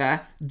people,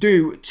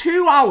 do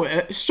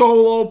 2-hour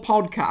solo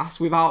podcasts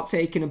without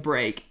taking a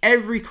break?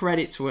 Every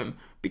credit to him,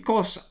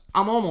 because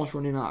I'm almost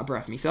running out of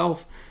breath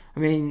myself. I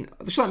mean,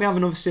 just let me have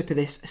another sip of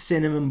this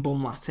cinnamon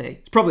bun latte.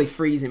 It's probably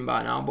freezing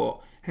by now,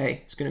 but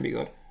hey, it's going to be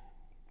good.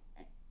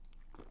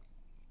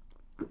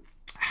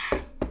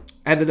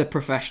 Ever the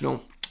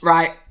professional.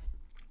 Right,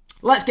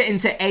 let's get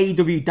into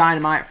AEW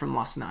Dynamite from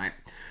last night.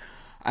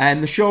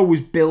 The show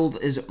was billed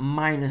as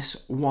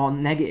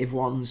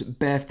 -1's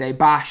birthday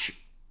bash.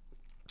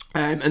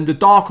 And the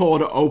Dark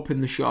Order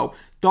opened the show.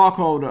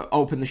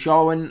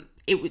 And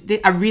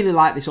I really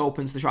liked this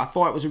open to the show. I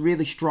thought it was a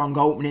really strong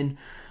opening.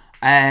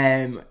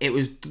 It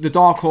was the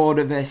Dark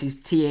Order versus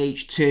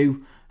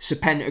TH2,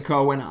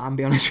 Serpentico, and I'll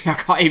be honest with you, I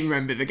can't even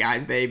remember the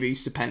guy's name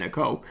who's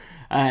Serpentico.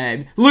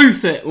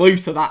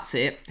 Luther, that's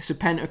it.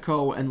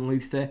 Serpentico and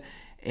Luther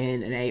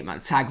in an 8-man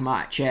tag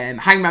match.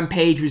 Hangman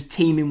Page was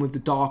teaming with the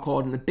Dark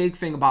Order, and the big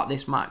thing about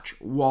this match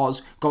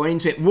was, going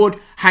into it, would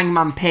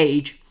Hangman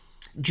Page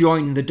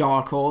join the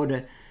Dark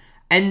Order?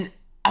 And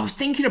I was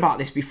thinking about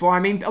this before.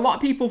 I mean, a lot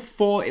of people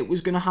thought it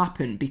was going to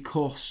happen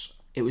because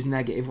it was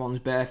 -1's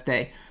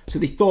birthday, so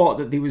they thought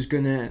that they was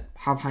going to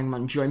have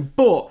Hangman join,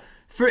 but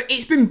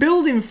it's been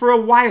building for a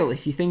while,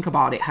 if you think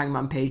about it,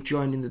 Hangman Page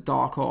joining the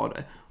Dark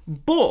Order.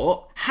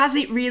 But has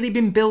it really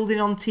been building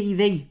on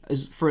TV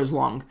for as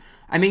long?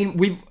 I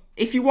mean,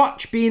 if you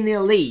watch Being the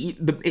Elite,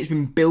 it's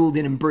been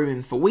building and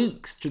brewing for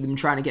weeks to them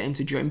trying to get him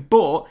to join,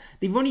 but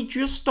they've only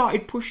just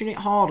started pushing it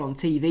hard on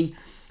TV.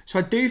 So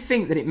I do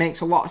think that it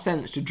makes a lot of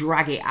sense to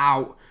drag it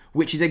out,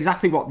 which is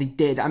exactly what they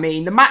did. I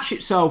mean, the match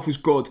itself was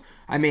good.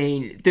 I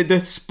mean, the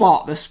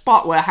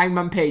spot where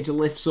Hangman Page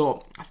lifts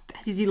up,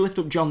 does he lift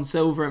up John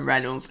Silver and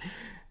Reynolds?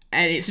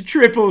 And it's a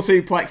triple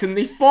suplex, and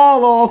they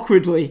fall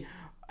awkwardly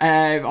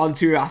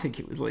onto, I think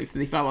it was Luther,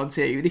 they fell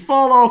onto. They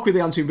fall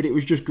awkwardly onto him, but it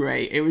was just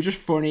great. It was just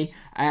funny.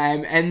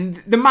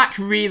 And the match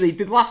really,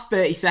 the last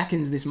 30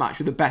 seconds of this match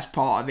were the best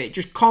part of it.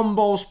 Just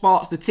combo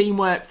spots, the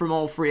teamwork from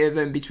all three of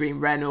them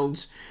between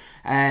Reynolds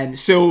and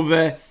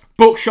Silver.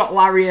 Buckshot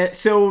lariat,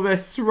 Silver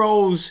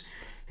throws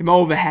him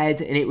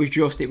overhead, and it was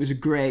a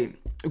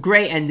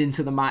great ending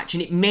to the match,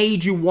 and it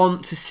made you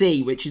want to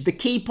see, which is the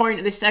key point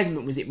of this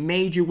segment, was it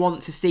made you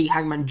want to see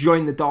Hangman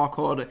join the Dark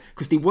Order,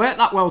 because they worked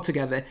that well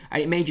together,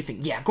 and it made you think,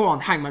 yeah, go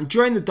on, Hangman,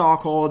 join the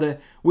Dark Order,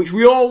 which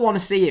we all want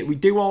to see it, we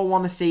do all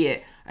want to see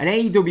it, and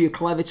AEW are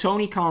clever,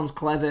 Tony Khan's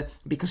clever,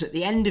 because at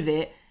the end of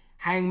it,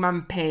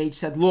 Hangman Page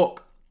said,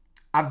 look,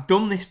 I've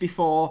done this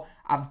before.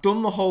 I've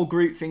done the whole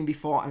group thing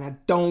before, and I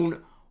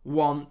don't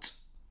want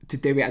to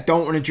do it. I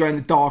don't want to join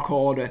the Dark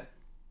Order.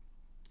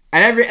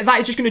 And that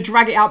is just going to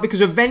drag it out,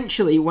 because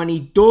eventually when he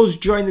does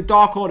join the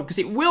Dark Order, because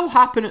it will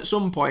happen at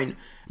some point,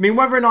 I mean,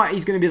 whether or not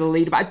he's going to be the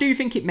leader, but I do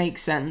think it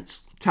makes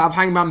sense to have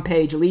Hangman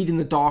Page leading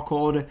the Dark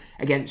Order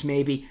against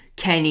maybe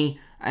Kenny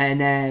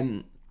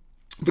and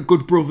the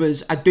Good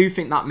Brothers. I do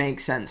think that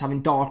makes sense,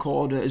 having Dark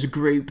Order as a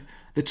group.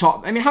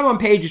 Hangman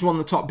Page is one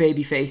of the top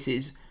baby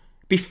faces.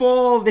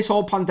 Before this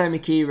whole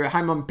pandemic era,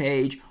 Hangman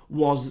Page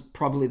was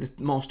probably the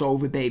most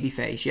over baby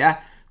face, yeah?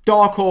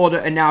 Dark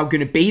Order are now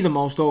going to be the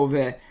most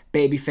over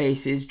baby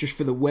faces, just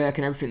for the work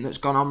and everything that's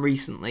gone on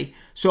recently.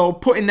 So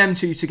putting them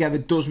two together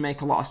does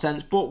make a lot of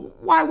sense.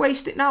 But why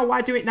waste it now?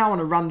 Why do it now on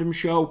a random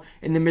show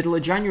in the middle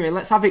of January?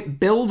 Let's have it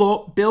build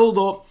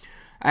up.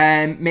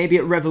 Maybe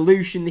at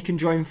Revolution they can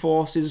join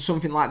forces or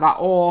something like that.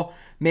 Or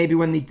maybe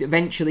when they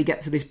eventually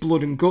get to this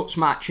Blood and Guts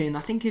match are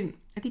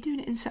they doing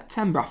it in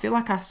September? I feel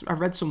like I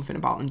read something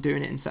about them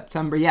doing it in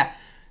September. Yeah.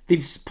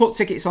 They've put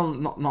tickets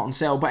on, not on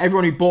sale, but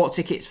everyone who bought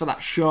tickets for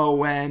that show,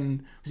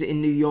 was it in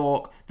New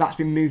York? That's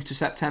been moved to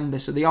September,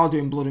 so they are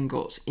doing Blood and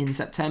Guts in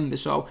September.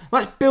 So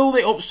let's build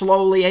it up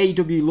slowly.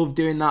 AEW love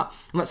doing that.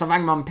 And let's have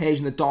Hangman Page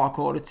and the Dark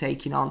Order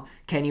taking on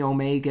Kenny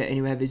Omega and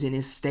whoever's in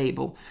his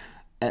stable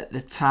at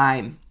the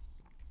time.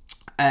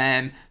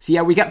 So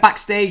yeah, we get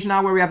backstage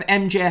now where we have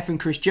MJF and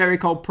Chris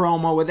Jericho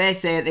promo where they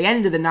say at the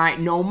end of the night,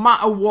 no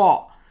matter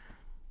what,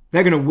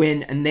 they're going to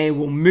win and they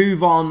will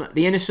move on.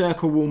 The Inner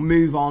Circle will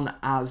move on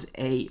as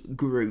a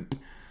group.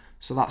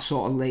 So that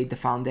sort of laid the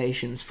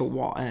foundations for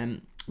what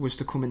was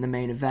to come in the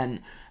main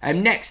event.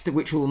 Next,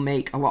 which will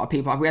make a lot of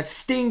people happy, we had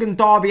Sting and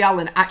Darby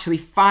Allin actually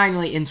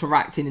finally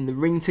interacting in the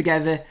ring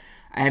together.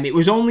 It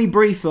was only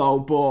brief though,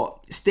 but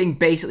Sting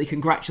basically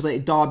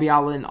congratulated Darby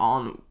Allin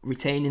on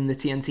retaining the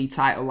TNT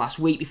title last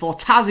week before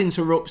Taz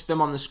interrupts them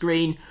on the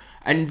screen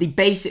and he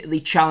basically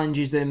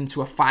challenges them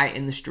to a fight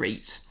in the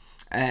streets.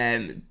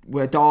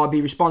 Where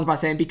Darby responds by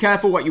saying, be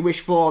careful what you wish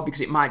for because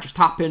it might just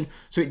happen.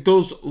 So it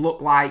does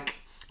look like,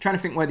 trying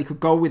to think where they could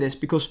go with this,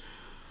 because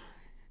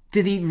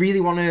did he really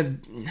want to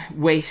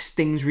waste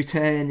Sting's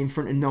return in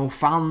front of no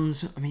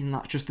fans? I mean,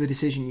 that's just the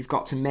decision you've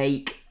got to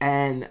make.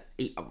 And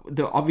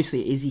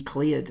obviously, is he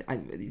cleared?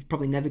 He's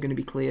probably never going to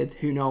be cleared.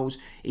 Who knows?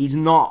 He's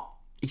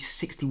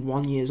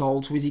 61 years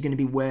old, so is he going to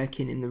be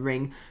working in the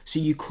ring? So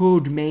you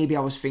could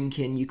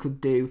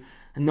do,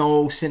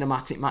 no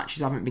cinematic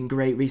matches haven't been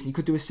great recently. You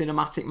could do a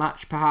cinematic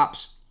match,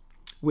 perhaps,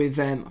 with,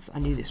 I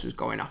knew this was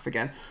going off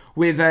again,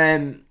 with,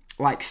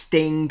 like,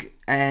 Sting,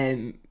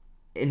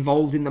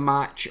 involved in the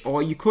match,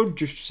 or you could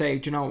just say,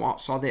 do you know what,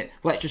 sod it,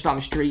 let's just have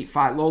a street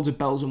fight, loads of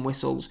bells and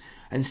whistles,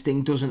 and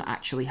Sting doesn't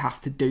actually have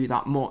to do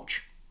that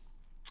much.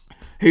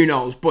 Who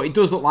knows? But it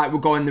does look like we're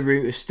going the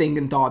route of Sting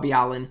and Darby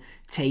Allin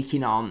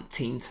taking on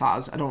Team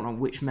Taz. I don't know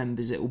which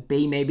members it will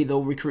be. Maybe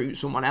they'll recruit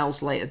someone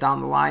else later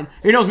down the line.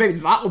 Who knows? Maybe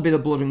that will be the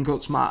Blood and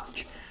Guts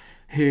match.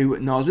 Who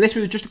knows? But this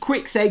was just a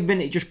quick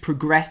segment. It just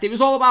progressed. It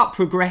was all about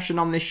progression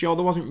on this show.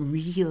 There wasn't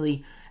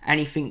really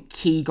anything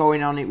key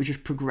going on. It was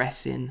just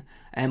progressing.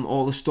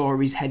 All the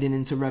stories heading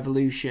into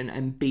Revolution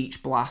and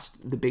Beach Blast,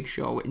 the big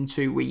show in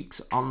 2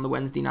 weeks on the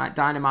Wednesday Night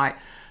Dynamite.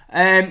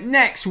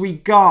 Next, we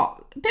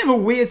got a bit of a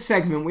weird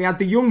segment. We had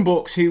the Young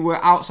Bucks who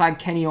were outside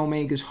Kenny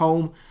Omega's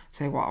home. I'll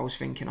tell you what I was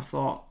thinking. I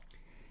thought,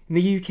 in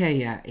the UK,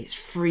 yeah, it's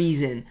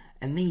freezing.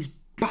 And these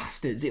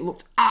bastards, it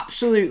looked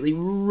absolutely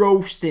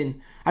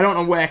roasting. I don't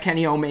know where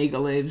Kenny Omega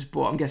lives,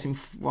 but I'm guessing,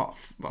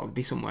 it'll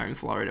be somewhere in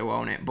Florida,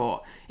 won't it?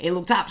 But it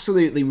looked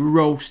absolutely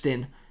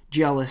roasting.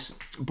 Jealous.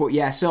 But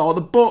yeah, so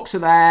the Bucks are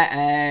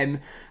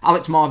there.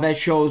 Alex Marvez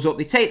shows up.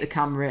 They take the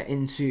camera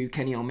into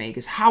Kenny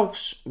Omega's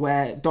house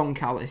where Don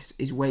Callis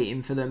is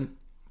waiting for them.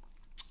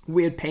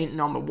 Weird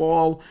painting on the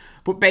wall.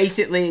 But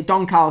basically,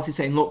 Don Callis is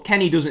saying, look,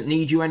 Kenny doesn't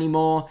need you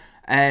anymore.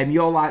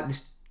 You're like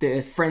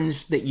the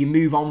friends that you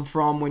move on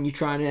from when you're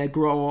trying to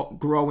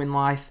grow in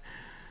life.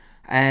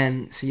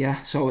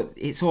 So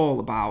it's all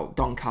about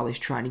Don Callis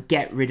trying to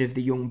get rid of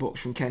the Young Bucks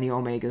from Kenny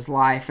Omega's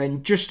life.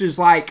 And just as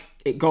like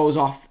it goes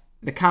off,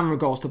 the camera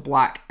goes to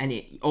black and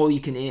all you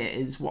can hear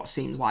is what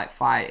seems like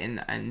fighting,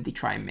 and they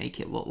try and make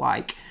it look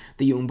like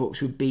the Young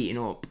Bucks were beating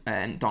up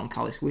Don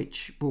Callis,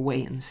 which we'll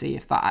wait and see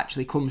if that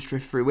actually comes to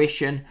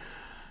fruition.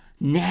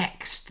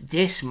 Next,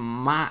 this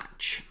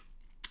match.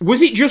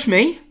 Was it just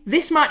me?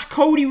 This match,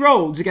 Cody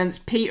Rhodes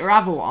against Peter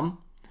Avalon.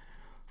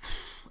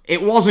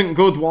 It wasn't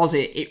good, was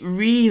it? It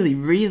really,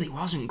 really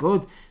wasn't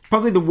good.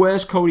 Probably the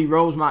worst Cody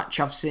Rhodes match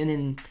I've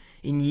seen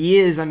in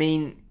years. I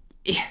mean,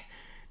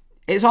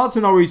 it's hard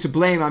to know who to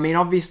blame. I mean,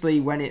 obviously,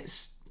 when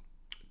it's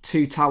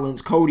two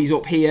talents, Cody's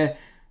up here,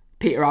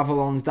 Peter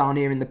Avalon's down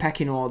here in the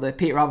pecking order.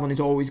 Peter Avalon is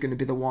always going to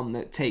be the one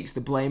that takes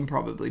the blame,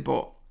 probably,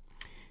 but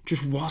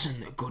just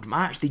wasn't a good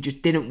match. They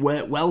just didn't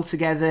work well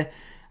together.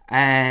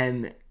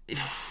 They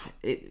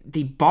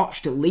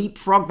botched a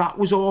leapfrog. That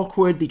was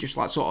awkward. They just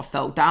sort of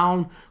fell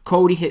down.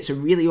 Cody hits a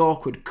really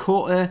awkward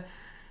cutter.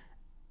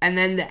 And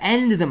then the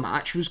end of the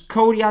match was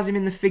Cody has him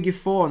in the figure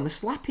four and they're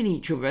slapping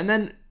each other. And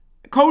then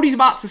Cody's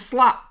about to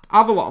slap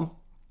Avalon.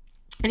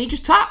 and he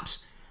just taps.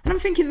 And I'm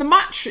thinking the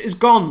match has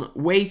gone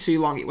way too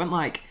long. It went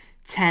like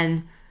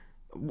 10,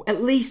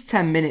 at least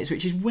 10 minutes,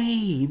 which is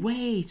way,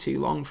 way too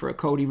long for a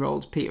Cody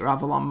Rhodes Peter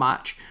Avalon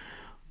match.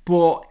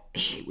 But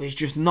it was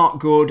just not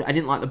good. I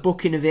didn't like the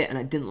booking of it, and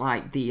I didn't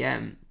like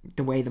the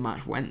way the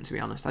match went, to be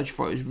honest. I just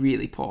thought it was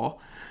really poor.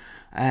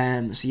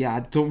 So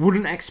yeah, I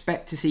wouldn't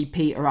expect to see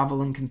Peter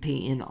Avalon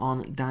competing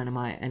on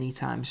Dynamite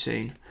anytime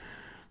soon.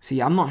 So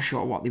yeah, I'm not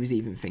sure what they was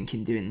even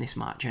thinking doing this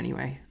match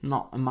anyway.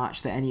 Not a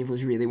match that any of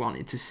us really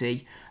wanted to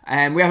see.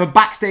 We have a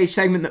backstage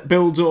segment that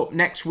builds up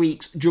next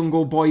week's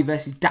Jungle Boy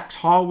versus Dax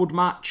Harwood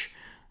match.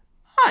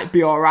 That'd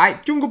be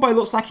alright. Jungle Boy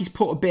looks like he's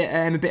put a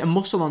bit of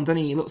muscle on, doesn't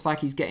he? He looks like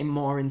he's getting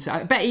more into...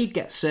 I bet he'd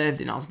get served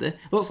in Asda.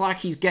 Looks like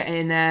he's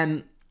getting, do you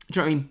know what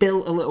I mean,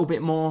 built a little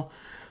bit more.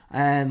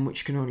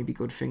 Which can only be a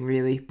good thing,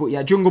 really. But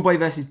yeah, Jungle Boy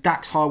versus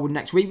Dax Harwood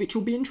next week, which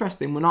will be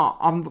interesting.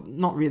 I'm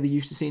not really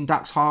used to seeing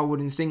Dax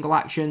Harwood in single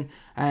action,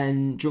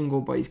 and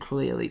Jungle Boy is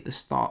clearly the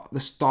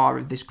star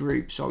of this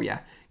group. So yeah,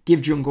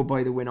 give Jungle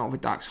Boy the win over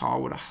Dax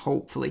Harwood,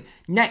 hopefully.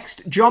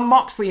 Next, Jon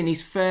Moxley in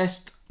his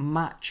first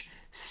match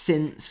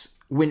since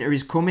Winter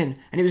is Coming,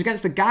 and it was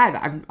against a guy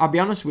that I'll be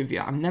honest with you,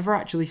 I've never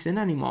actually seen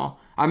anymore.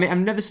 I mean, I've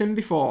never seen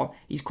before.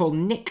 He's called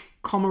Nick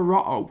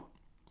Comoroto.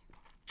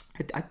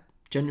 I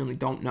genuinely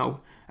don't know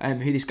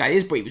who this guy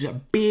is, but he was a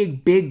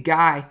big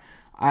guy.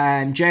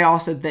 JR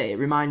said that it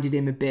reminded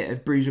him a bit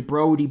of Bruiser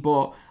Brody,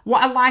 but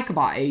what I like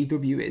about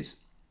AEW is,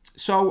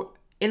 so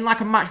in like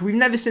a match, we've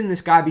never seen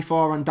this guy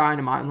before on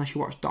Dynamite, unless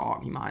you watch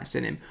Dark, you might have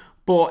seen him,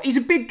 but he's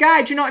a big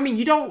guy, do you know what I mean?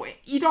 You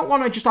don't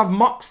want to just have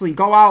Moxley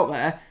go out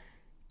there,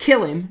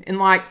 kill him in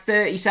like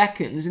 30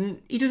 seconds,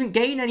 and he doesn't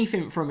gain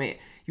anything from it.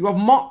 You have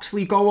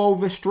Moxley go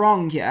over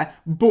strong, yeah,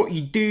 but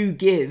you do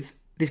give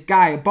this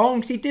guy a bone,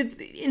 because he did,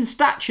 in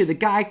stature, the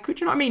guy could,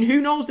 you know what I mean? Who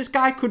knows, this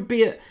guy could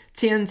be at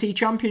TNT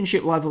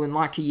Championship level in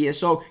like a year,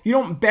 so you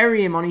don't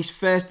bury him on his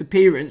first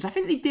appearance. I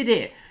think they did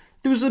it.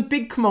 There was a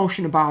big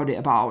commotion about it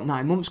about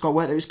 9 months ago,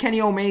 where there was Kenny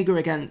Omega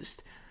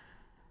against,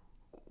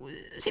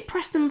 is it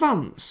Preston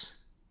Vance?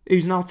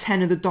 Who's now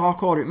 10 of the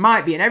Dark Order. It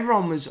might be, and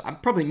everyone was,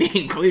 probably me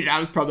included, I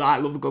was probably like,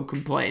 I love a good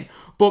complaint,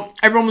 but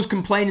everyone was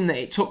complaining that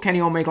it took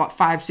Kenny Omega like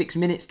 5-6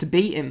 minutes to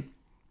beat him.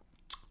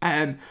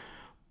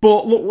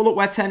 But look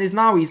where 10 is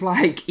now. He's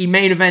like, he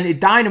main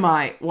evented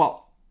Dynamite,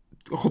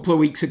 a couple of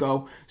weeks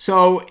ago.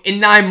 So in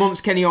 9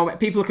 months, Kenny Omega,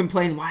 people are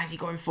complaining, why is he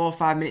going 4 or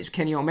 5 minutes with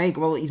Kenny Omega?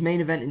 Well, he's main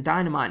eventing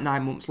Dynamite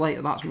 9 months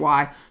later, that's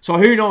why. So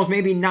who knows,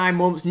 maybe in 9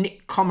 months,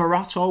 Nick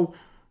Comoroto,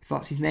 if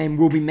that's his name,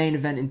 will be main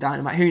eventing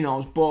Dynamite, who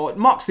knows? But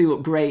Moxley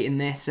looked great in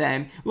this.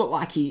 He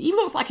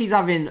looks like he's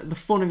having the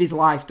fun of his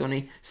life, doesn't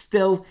he?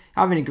 Still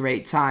having a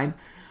great time.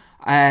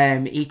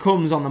 He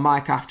comes on the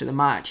mic after the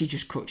match. He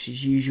just cuts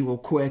his usual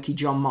quirky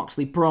Jon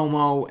Moxley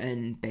promo,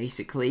 and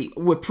basically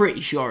we're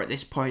pretty sure at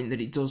this point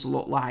that it does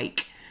look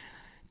like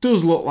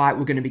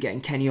we're going to be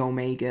getting Kenny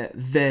Omega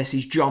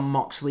versus Jon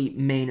Moxley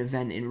main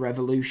event in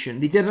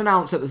Revolution. They did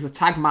announce that there's a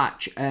tag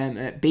match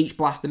at Beach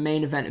Blast. The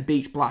main event at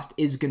Beach Blast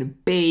is going to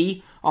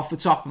be, off the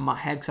top of my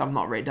head because I've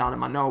not written it down in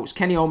my notes,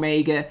 Kenny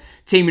Omega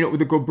teaming up with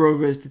the Good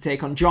Brothers to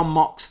take on Jon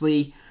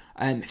Moxley,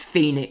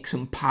 Phoenix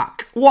and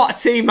Pac. What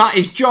a team that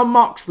is! Jon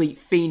Moxley,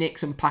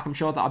 Phoenix and Pac. I'm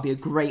sure that'll be a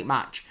great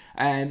match.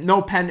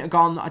 No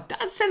Pentagon.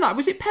 I'd say that.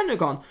 Was it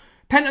Pentagon?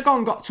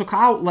 Pentagon got took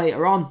out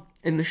later on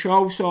in the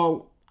show,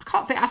 so I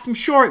can't think. I'm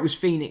sure it was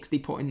Phoenix they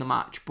put in the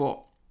match, but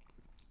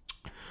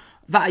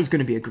that is going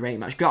to be a great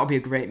match. Got to be a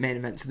great main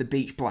event to the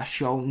Beach Blast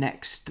show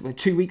next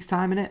 2 weeks'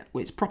 time, innit?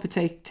 It's proper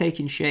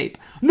taking shape.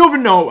 Another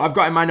note I've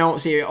got in my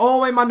notes here.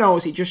 All in my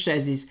notes, it just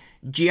says is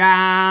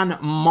Jon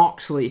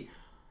Moxley.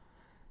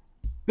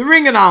 The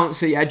ring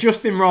announcer, yeah,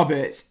 Justin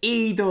Roberts,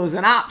 he does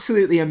an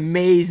absolutely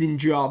amazing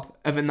job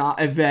of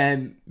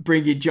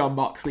bringing Jon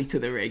Moxley to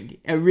the ring.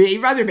 He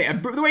reminds me a bit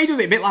of, the way he does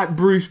it, a bit like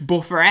Bruce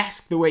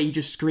Buffer-esque, the way he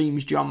just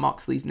screams Jon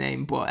Moxley's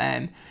name. But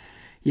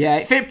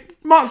yeah,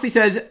 Moxley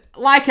says,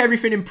 like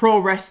everything in pro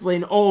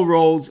wrestling, all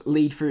roads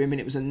lead through him,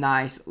 and it was a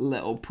nice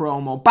little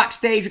promo.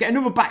 Backstage, we get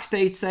another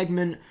backstage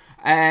segment.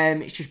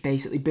 It's just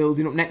basically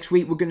building up. Next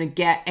week, we're going to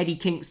get Eddie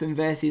Kingston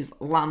versus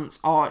Lance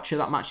Archer.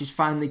 That match is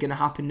finally going to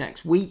happen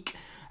next week.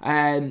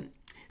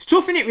 It's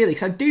tough, isn't it, really?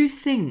 Because I do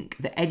think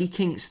that Eddie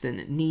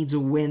Kingston needs a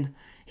win.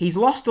 He's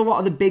lost a lot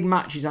of the big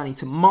matches, hasn't he?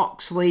 To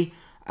Moxley,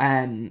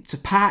 to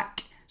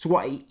Pac. So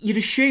what you'd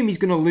assume he's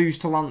going to lose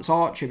to Lance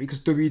Archer because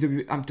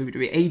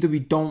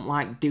AEW don't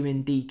like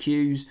doing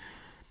DQs.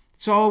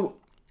 So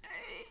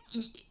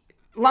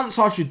Lance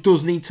Archer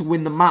does need to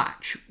win the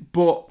match,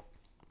 but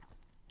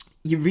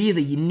you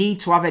need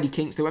to have Eddie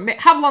Kingston.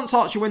 Have Lance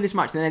Archer win this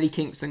match, then Eddie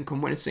Kingston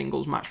can win a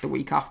singles match the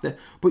week after.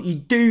 But you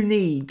do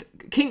need...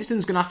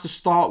 Kingston's going to have to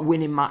start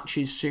winning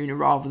matches sooner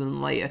rather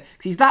than later.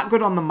 Because he's that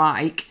good on the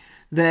mic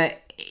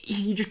that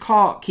you just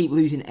can't keep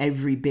losing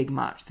every big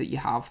match that you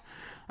have.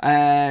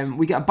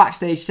 We get a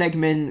backstage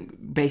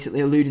segment,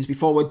 basically alluding to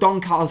before, where Don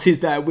Callis is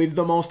there with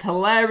the most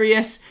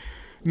hilarious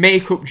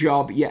makeup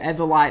job you're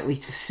ever likely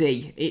to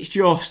see. It's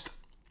just...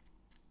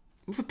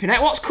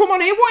 What's come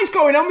on here? What is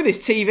going on with this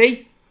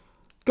TV?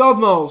 God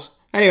knows.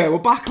 Anyway, we're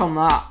back on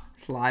that.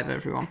 It's live,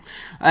 everyone.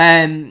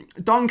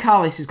 Don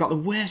Callis has got the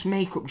worst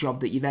makeup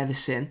job that you've ever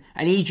seen,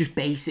 and he just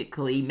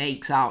basically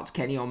makes out to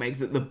Kenny Omega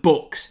that the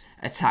Bucks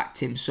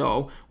attacked him.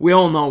 So we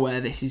all know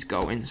where this is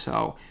going.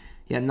 So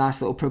yeah,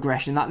 nice little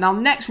progression. Now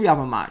next we have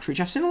a match which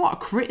I've seen a lot of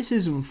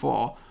criticism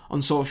for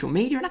on social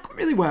media, and I couldn't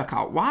really work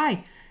out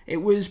why. It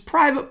was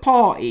Private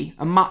Party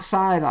and Matt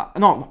Sydal.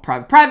 Not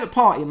Private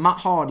Party and Matt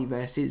Hardy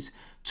versus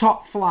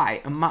Top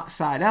Flight and Matt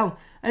Sydal.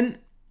 And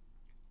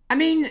I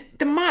mean,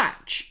 the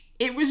match,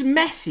 it was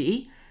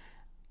messy,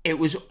 it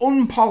was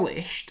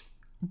unpolished,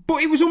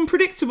 but it was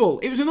unpredictable.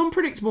 It was an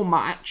unpredictable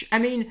match. I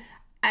mean,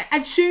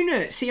 I'd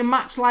sooner see a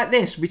match like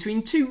this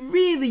between two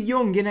really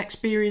young,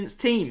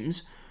 inexperienced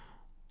teams.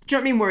 Do you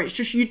know what I mean? Where it's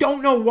just, you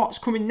don't know what's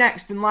coming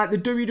next, and like the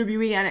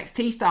WWE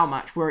NXT style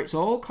match where it's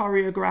all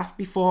choreographed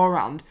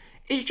beforehand.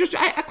 It's just,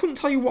 I couldn't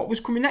tell you what was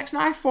coming next,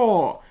 and I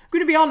thought, I'm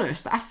going to be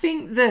honest, I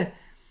think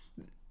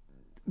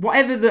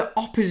whatever the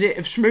opposite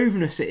of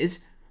smoothness is,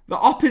 the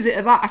opposite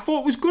of that, I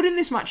thought was good in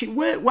this match. It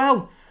worked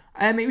well.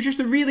 It was just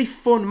a really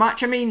fun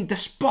match. I mean, the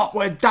spot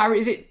where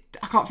Darius,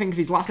 I can't think of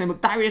his last name,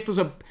 but Darius does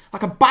a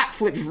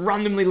backflip, just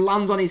randomly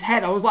lands on his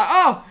head. I was like,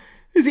 oh,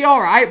 is he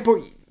alright? But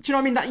do you know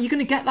what I mean? That you're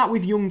going to get that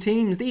with young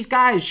teams. These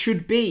guys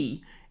should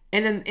be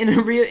in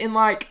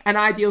an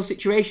ideal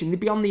situation. They'd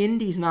be on the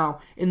indies now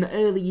in the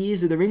early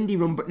years of their indie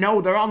run, but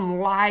no, they're on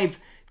live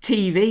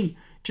TV.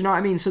 Do you know what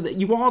I mean? So that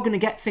you are going to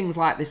get things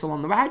like this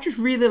along the way. I just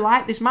really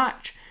like this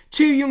match.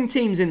 Two young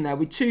teams in there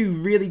with two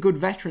really good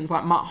veterans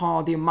like Matt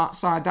Hardy and Matt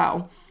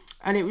Sydal.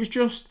 And it was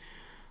just,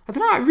 I don't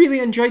know, I really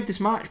enjoyed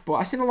this match, but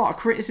I've seen a lot of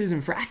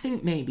criticism for it. I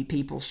think maybe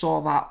people saw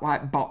that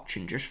like botch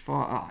and just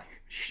thought, oh,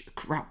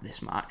 crap,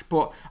 this match.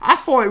 But I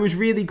thought it was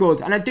really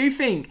good. And I do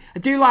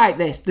like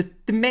this.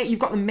 You've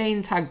got the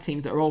main tag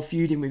teams that are all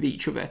feuding with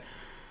each other.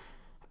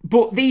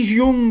 But these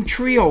young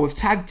trio of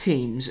tag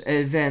teams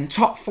of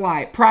Top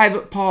Flight,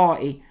 Private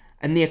Party,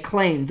 and The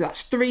Acclaimed,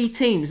 that's three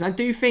teams. And I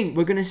do think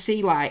we're going to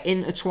see like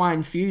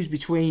intertwined feuds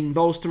between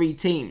those three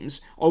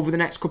teams over the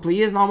next couple of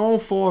years. And I'm all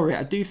for it.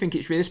 I do think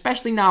it's really,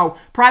 especially now,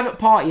 Private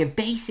Party have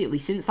basically,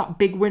 since that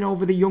big win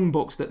over the Young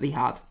Bucks that they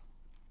had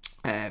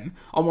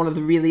on one of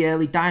the really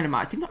early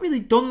Dynamites, they've not really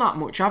done that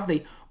much, have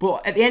they?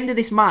 But at the end of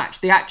this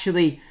match, they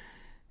actually,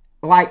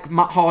 like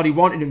Matt Hardy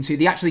wanted them to,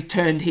 they actually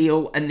turned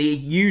heel and they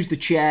used the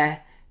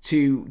chair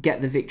to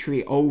get the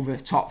victory over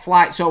Top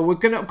Flight. So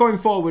going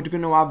forward, we're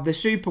going to have the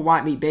super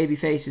white meat baby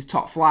faces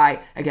Top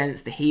Flight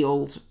against the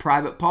heels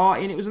Private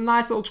Party, and it was a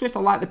nice little twist. I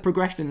like the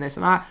progression in this,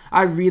 and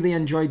I really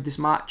enjoyed this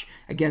match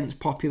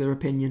against popular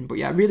opinion. But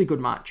yeah, really good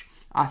match.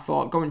 I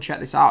thought, go and check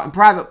this out. And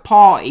Private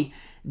Party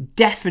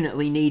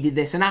definitely needed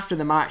this, and after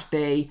the match,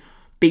 they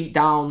beat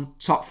down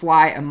Top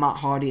Flight, and Matt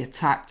Hardy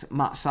attacked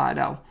Matt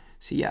Sydal.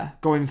 So yeah,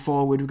 going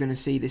forward, we're going to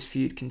see this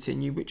feud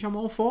continue, which I'm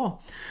all for.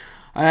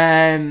 We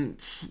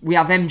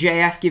have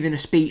MJF giving a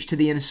speech to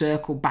the Inner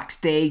Circle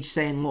backstage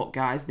saying, look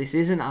guys, this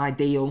isn't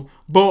ideal,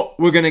 but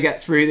we're going to get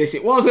through this.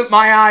 It wasn't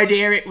my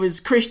idea, it was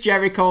Chris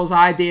Jericho's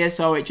idea,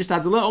 so it just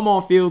adds a little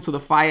more fuel to the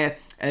fire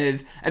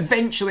of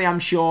eventually, I'm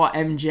sure,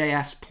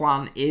 MJF's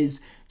plan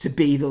is to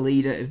be the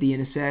leader of the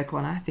Inner Circle,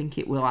 and I think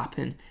it will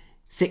happen.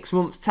 6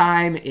 months'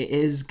 time, it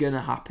is going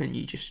to happen.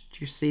 You just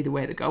see the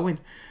way they're going.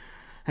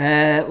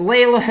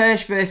 Layla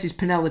Hirsch versus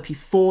Penelope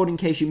Ford, in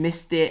case you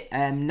missed it.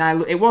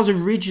 It was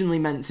originally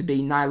meant to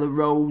be Nyla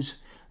Rose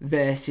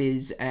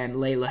versus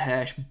Layla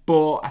Hirsch,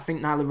 but I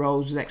think Nyla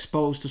Rose was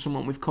exposed to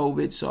someone with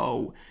COVID,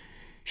 so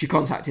she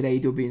contacted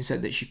AEW and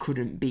said that she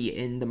couldn't be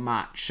in the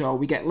match. So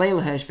we get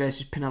Layla Hirsch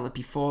versus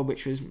Penelope Ford,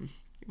 which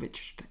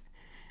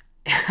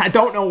I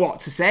don't know what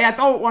to say. I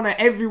don't want to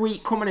every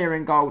week come in here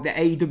and go, the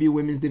AEW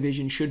women's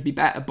division should be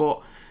better,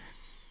 but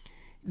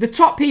the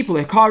top people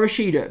are Hikaru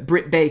Shida,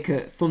 Britt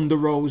Baker, Thunder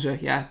Rosa,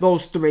 yeah,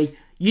 those three.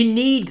 You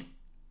need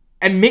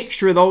a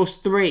mixture of those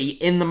three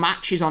in the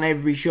matches on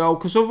every show,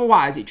 because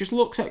otherwise it just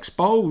looks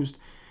exposed.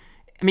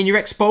 I mean, you're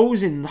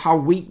exposing how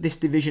weak this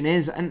division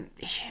is, and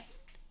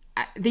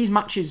these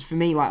matches for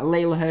me, like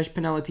Layla Hirsch,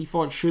 Penelope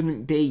Ford,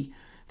 shouldn't be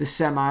the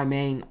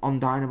semi-main on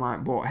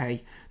Dynamite, but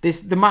hey,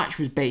 the match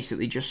was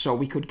basically just so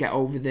we could get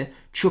over the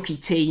Chucky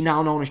T,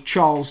 now known as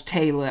Charles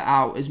Taylor,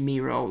 out as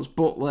Miro's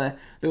Butler.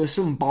 There was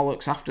some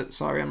bollocks after,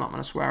 sorry, I'm not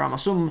going to swear, am I?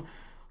 Some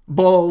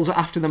balls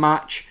after the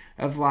match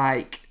of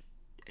like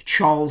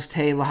Charles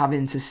Taylor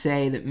having to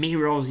say that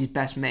Miro's his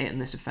best mate, and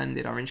this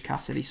offended Orange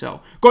Cassidy.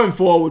 So going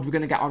forward, we're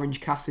going to get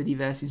Orange Cassidy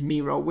versus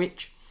Miro,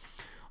 which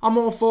I'm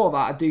all for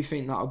that. I do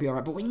think that'll be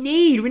alright. But we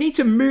need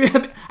to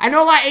move. I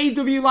know like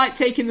AEW like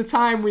taking the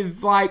time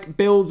with like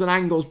builds and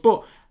angles,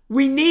 but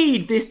we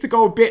need this to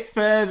go a bit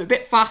further, a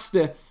bit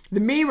faster.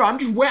 The Miro, I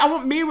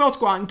want Miro to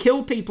go out and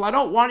kill people. I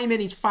don't want him in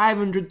his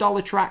 $500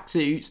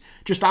 tracksuits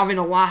just having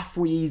a laugh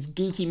with his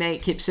geeky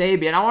mate Kip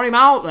Sabian. I want him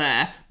out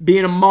there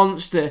being a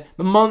monster,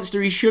 the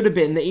monster he should have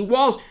been, that he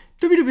was.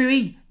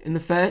 WWE in the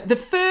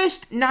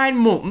first 9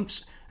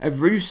 months of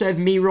Rusev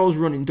Miro's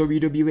run in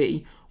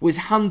WWE was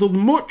handled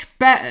much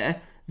better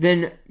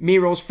than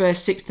Miro's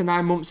first 6 to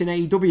 9 months in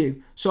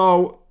AEW.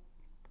 So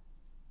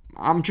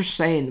I'm just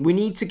saying, we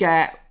need to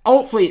get,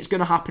 hopefully it's going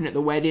to happen at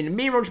the wedding, and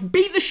Miro just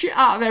beat the shit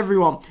out of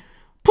everyone.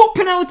 Put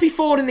Penelope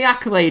Ford in the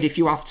Accolade if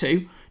you have to.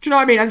 Do you know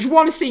what I mean? I just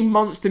want to see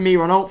Monster Mia,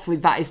 and hopefully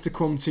that is to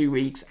come 2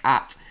 weeks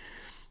at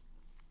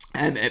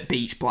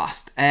Beach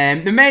Blast.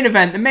 The main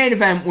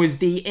event was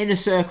the Inner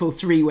Circle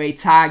 3-way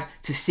tag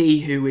to see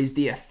who is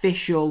the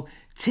official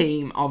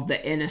team of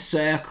the Inner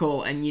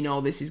Circle, and you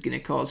know this is going to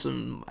cause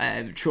some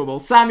trouble.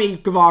 Sammy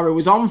Guevara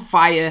was on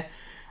fire.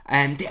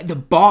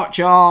 The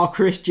botch,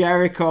 Chris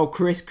Jericho,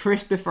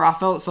 Christopher, I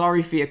felt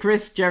sorry for you.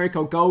 Chris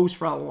Jericho goes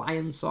for a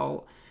lion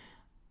salt,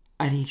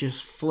 and he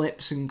just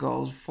flips and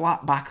goes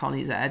flat back on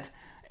his head.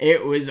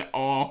 It was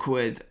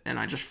awkward, and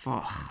I just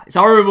thought, it's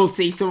horrible to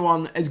see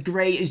someone as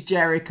great as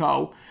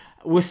Jericho.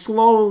 We're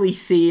slowly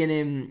seeing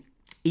him.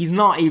 He's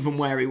not even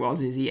where he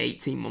was, is he,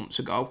 18 months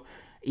ago.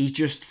 He's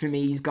just, for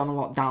me, he's gone a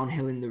lot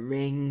downhill in the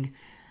ring.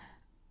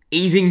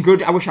 He's in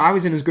good, I wish I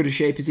was in as good a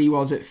shape as he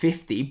was at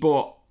 50,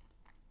 but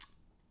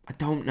I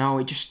don't know,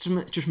 it just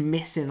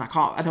missing.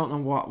 I don't know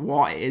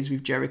what it is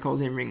with Jericho's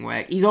in-ring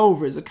work. He's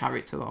over as a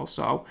character though,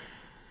 so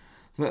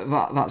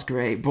that's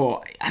great.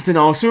 But I don't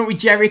know, something with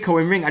Jericho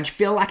in ring, I just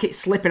feel like it's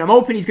slipping. I'm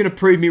hoping he's going to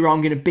prove me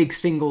wrong in a big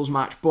singles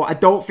match, but I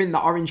don't think the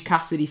Orange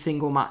Cassidy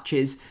single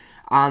matches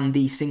and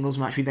the singles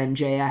match with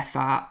MJF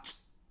at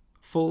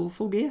Full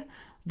Gear,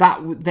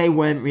 that they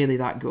weren't really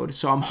that good.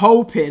 So I'm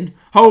hoping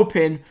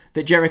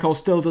that Jericho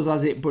still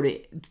has it, but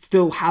it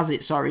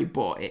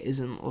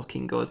isn't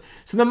looking good.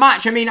 So the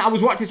match, I mean, I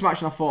was watching this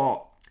match and I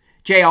thought,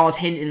 JR's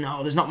hinting,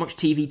 there's not much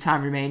TV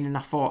time remaining, and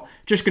I thought,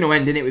 just going to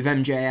end in it with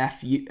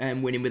MJF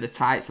winning with the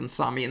tights and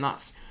Sammy, and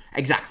that's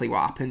exactly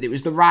what happened. It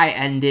was the right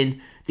ending.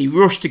 They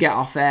rushed to get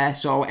off air,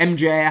 so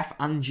MJF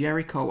and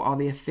Jericho are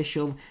the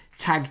official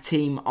tag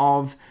team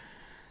of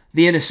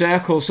the Inner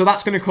Circle. So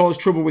that's going to cause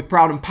trouble with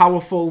Proud and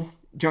Powerful.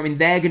 Do you know what I mean?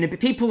 They're going to be...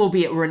 People will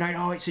be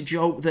annoyed, it's a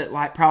joke that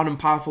like Proud and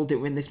Powerful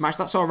didn't win this match.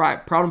 That's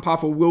alright. Proud and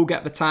Powerful will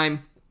get the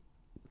time.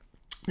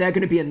 They're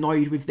going to be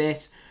annoyed with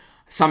this.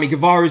 Sammy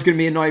Guevara is going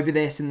to be annoyed with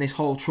this, and this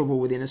whole trouble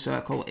with Inner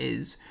Circle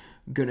is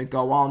going to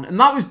go on. And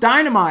that was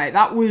Dynamite.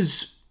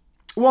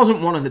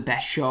 Wasn't one of the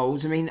best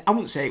shows. I mean, I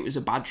wouldn't say it was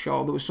a bad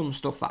show. There was some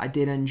stuff that I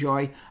did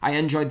enjoy. I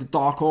enjoyed the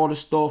Dark Order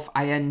stuff.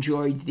 I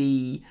enjoyed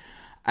the...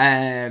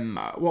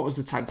 what was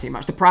the tag team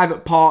match? The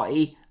Private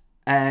Party.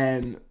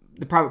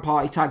 The Private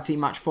Party tag team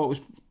match. Thought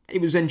it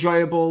was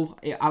enjoyable.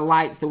 I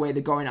liked the way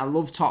they're going. I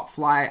love Top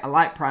Flight. I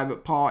like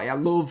Private Party. I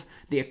love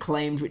the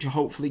Acclaimed, which are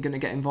hopefully going to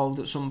get involved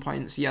at some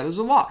point. So yeah, there's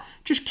a lot.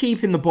 Just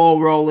keeping the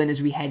ball rolling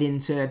as we head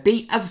into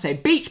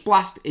Beach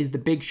Blast is the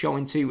big show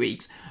in 2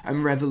 weeks,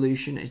 and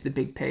Revolution is the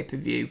big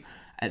pay-per-view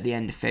at the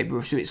end of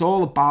February. So it's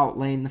all about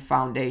laying the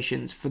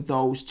foundations for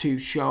those two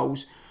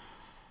shows.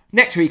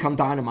 Next week on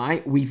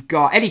Dynamite, we've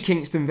got Eddie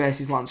Kingston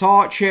versus Lance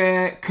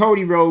Archer,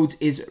 Cody Rhodes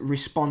is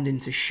responding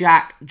to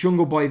Shaq,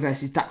 Jungle Boy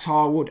versus Dax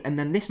Harwood, and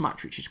then this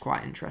match, which is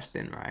quite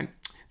interesting, right?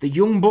 The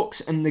Young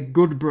Bucks and the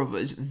Good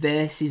Brothers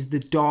versus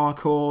the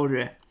Dark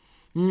Order.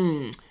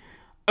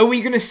 Are we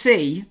going to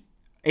see...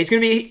 It's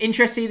going to be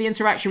interesting to see the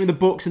interaction with the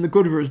Bucks and the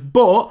Good Brothers,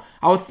 but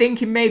I was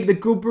thinking maybe the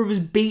Good Brothers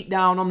beat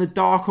down on the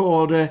Dark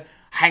Order,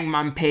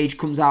 Hangman Page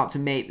comes out to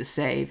make the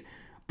save,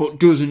 but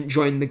doesn't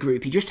join the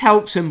group. He just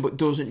helps him, but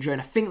doesn't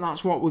join. I think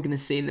that's what we're going to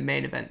see in the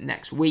main event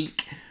next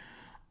week.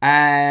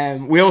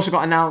 We also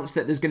got announced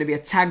that there's going to be a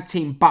tag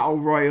team battle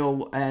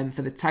royal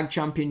for the tag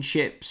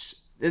championships.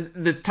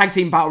 The tag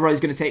team battle royal is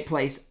going to take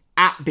place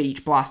at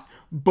Beach Blast,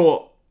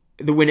 but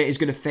the winner is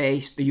going to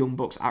face the Young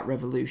Bucks at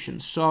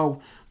Revolution.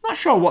 So, I'm not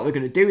sure what they're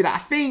going to do with that. I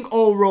think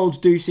all roads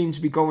do seem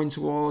to be going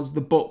towards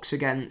the Bucks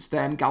against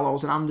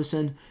Gallows and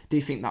Anderson. Do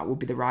you think that would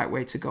be the right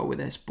way to go with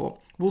this? But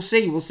we'll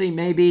see.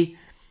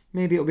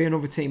 Maybe it'll be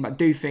another team, but I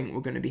do think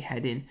we're going to be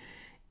heading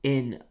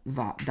in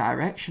that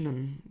direction.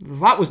 And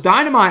that was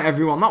Dynamite,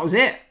 everyone. That was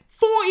it.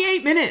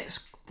 48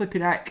 minutes.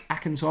 Flipping heck, I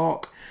can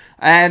talk.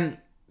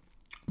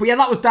 But yeah,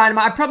 that was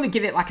Dynamite. I'd probably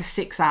give it like a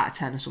 6 out of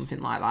 10 or something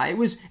like that. It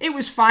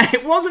was fine.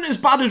 It wasn't as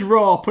bad as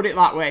Raw, put it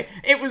that way.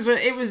 It was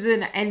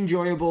an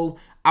enjoyable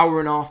hour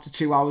and a half to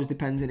 2 hours,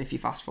 depending if you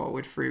fast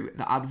forward through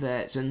the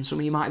adverts. And some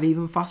of you might have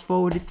even fast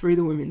forwarded through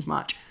the women's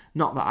match.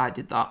 Not that I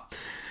did that.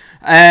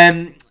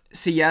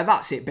 So yeah,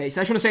 that's it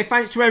basically. I just want to say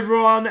thanks to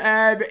everyone.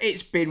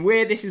 It's been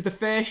weird. This is the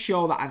first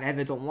show that I've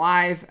ever done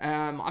live.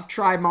 I've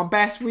tried my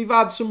best. We've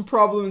had some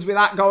problems with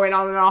that going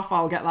on and off.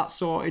 I'll get that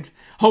sorted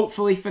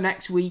hopefully for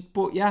next week.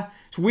 But yeah,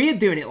 it's weird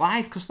doing it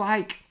live because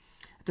I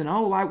don't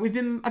know, I've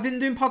been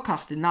doing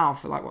podcasting now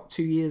for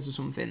 2 years or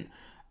something,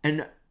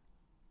 and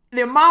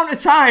the amount of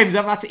times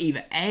I've had to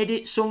either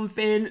edit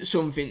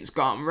something's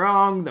gone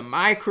wrong, the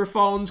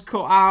microphone's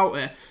cut out,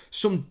 or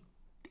some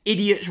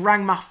idiots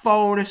rang my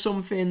phone or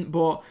something,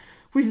 but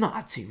we've not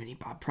had too many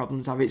bad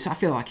problems of it, so I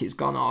feel like it's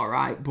gone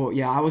alright. But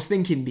yeah, I was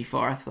thinking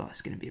before, I thought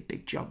it's going to be a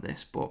big job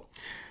this, but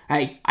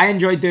hey, I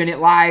enjoyed doing it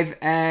live.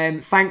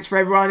 Thanks for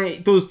everyone.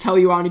 It does tell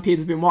you how many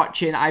people have been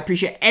watching. I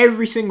appreciate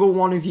every single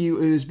one of you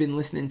who's been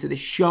listening to this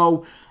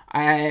show.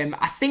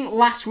 I think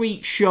last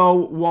week's show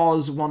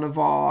was one of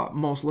our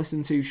most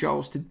listened to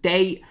shows to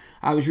date.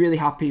 I was really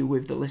happy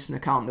with the listener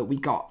count that we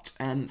got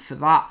for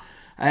that.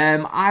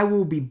 I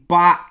will be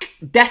back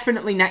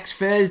definitely next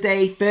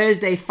Thursday,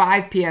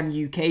 5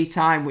 p.m. UK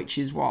time, which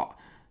is what?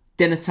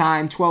 Dinner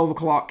time, 12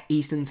 o'clock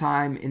Eastern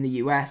time in the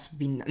US,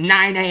 be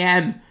 9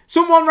 a.m.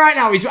 Someone right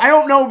now I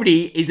hope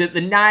nobody is at the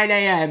 9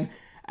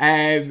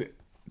 a.m.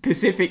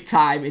 Pacific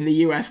time in the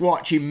US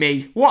watching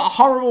me. What a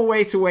horrible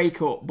way to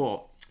wake up,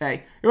 but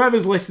hey,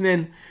 whoever's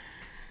listening,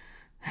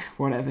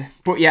 whatever.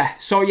 But yeah,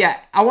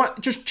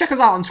 just check us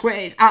out on Twitter.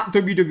 It's at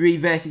WWE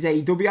versus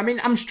AEW. I mean,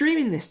 I'm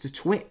streaming this to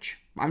Twitch.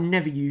 I've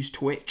never used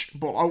Twitch,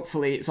 but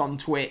hopefully it's on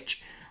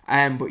Twitch.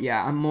 But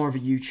yeah, I'm more of a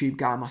YouTube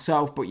guy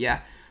myself. But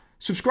yeah,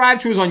 subscribe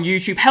to us on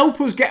YouTube. Help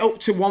us get up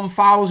to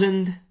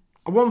 1,000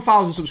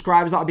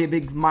 subscribers. That'll be a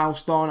big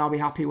milestone. I'll be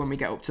happy when we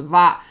get up to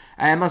that.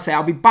 As I say,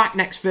 I'll be back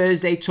next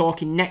Thursday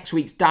talking next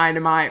week's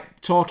Dynamite,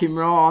 talking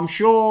Raw. I'm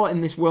sure in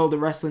this world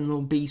of wrestling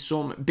there'll be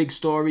some big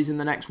stories in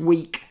the next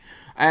week.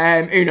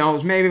 Who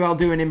knows? Maybe I'll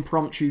do an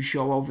impromptu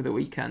show over the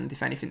weekend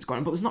if anything's going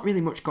on. But there's not really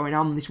much going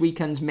on. This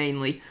weekend's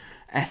mainly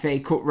FA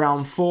Cup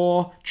Round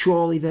 4,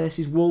 Chorley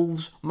versus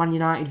Wolves, Man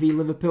United v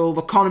Liverpool,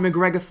 the Conor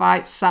McGregor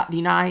fight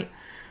Saturday night.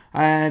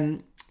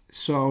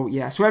 So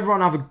everyone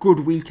have a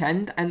good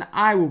weekend, and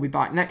I will be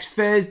back next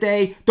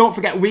Thursday. Don't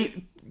forget,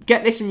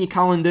 get this in your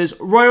calendars,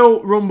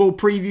 Royal Rumble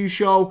preview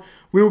show.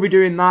 We will be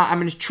doing that. I'm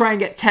going to try and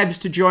get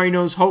Tebs to join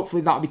us.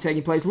 Hopefully that'll be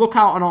taking place. Look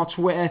out on our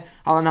Twitter.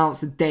 I'll announce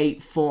the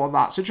date for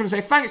that. So I just want to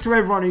say thanks to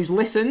everyone who's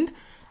listened.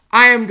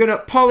 I am going to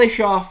polish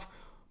off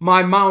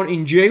my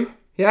Mountain Dew.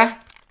 Yeah?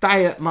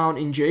 Diet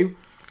Mountain Dew.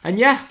 And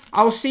yeah,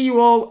 I'll see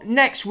you all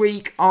next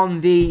week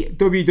on the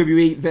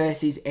WWE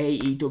versus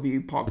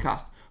AEW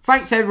podcast.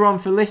 Thanks everyone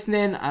for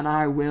listening, and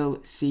I will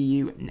see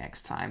you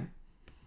next time.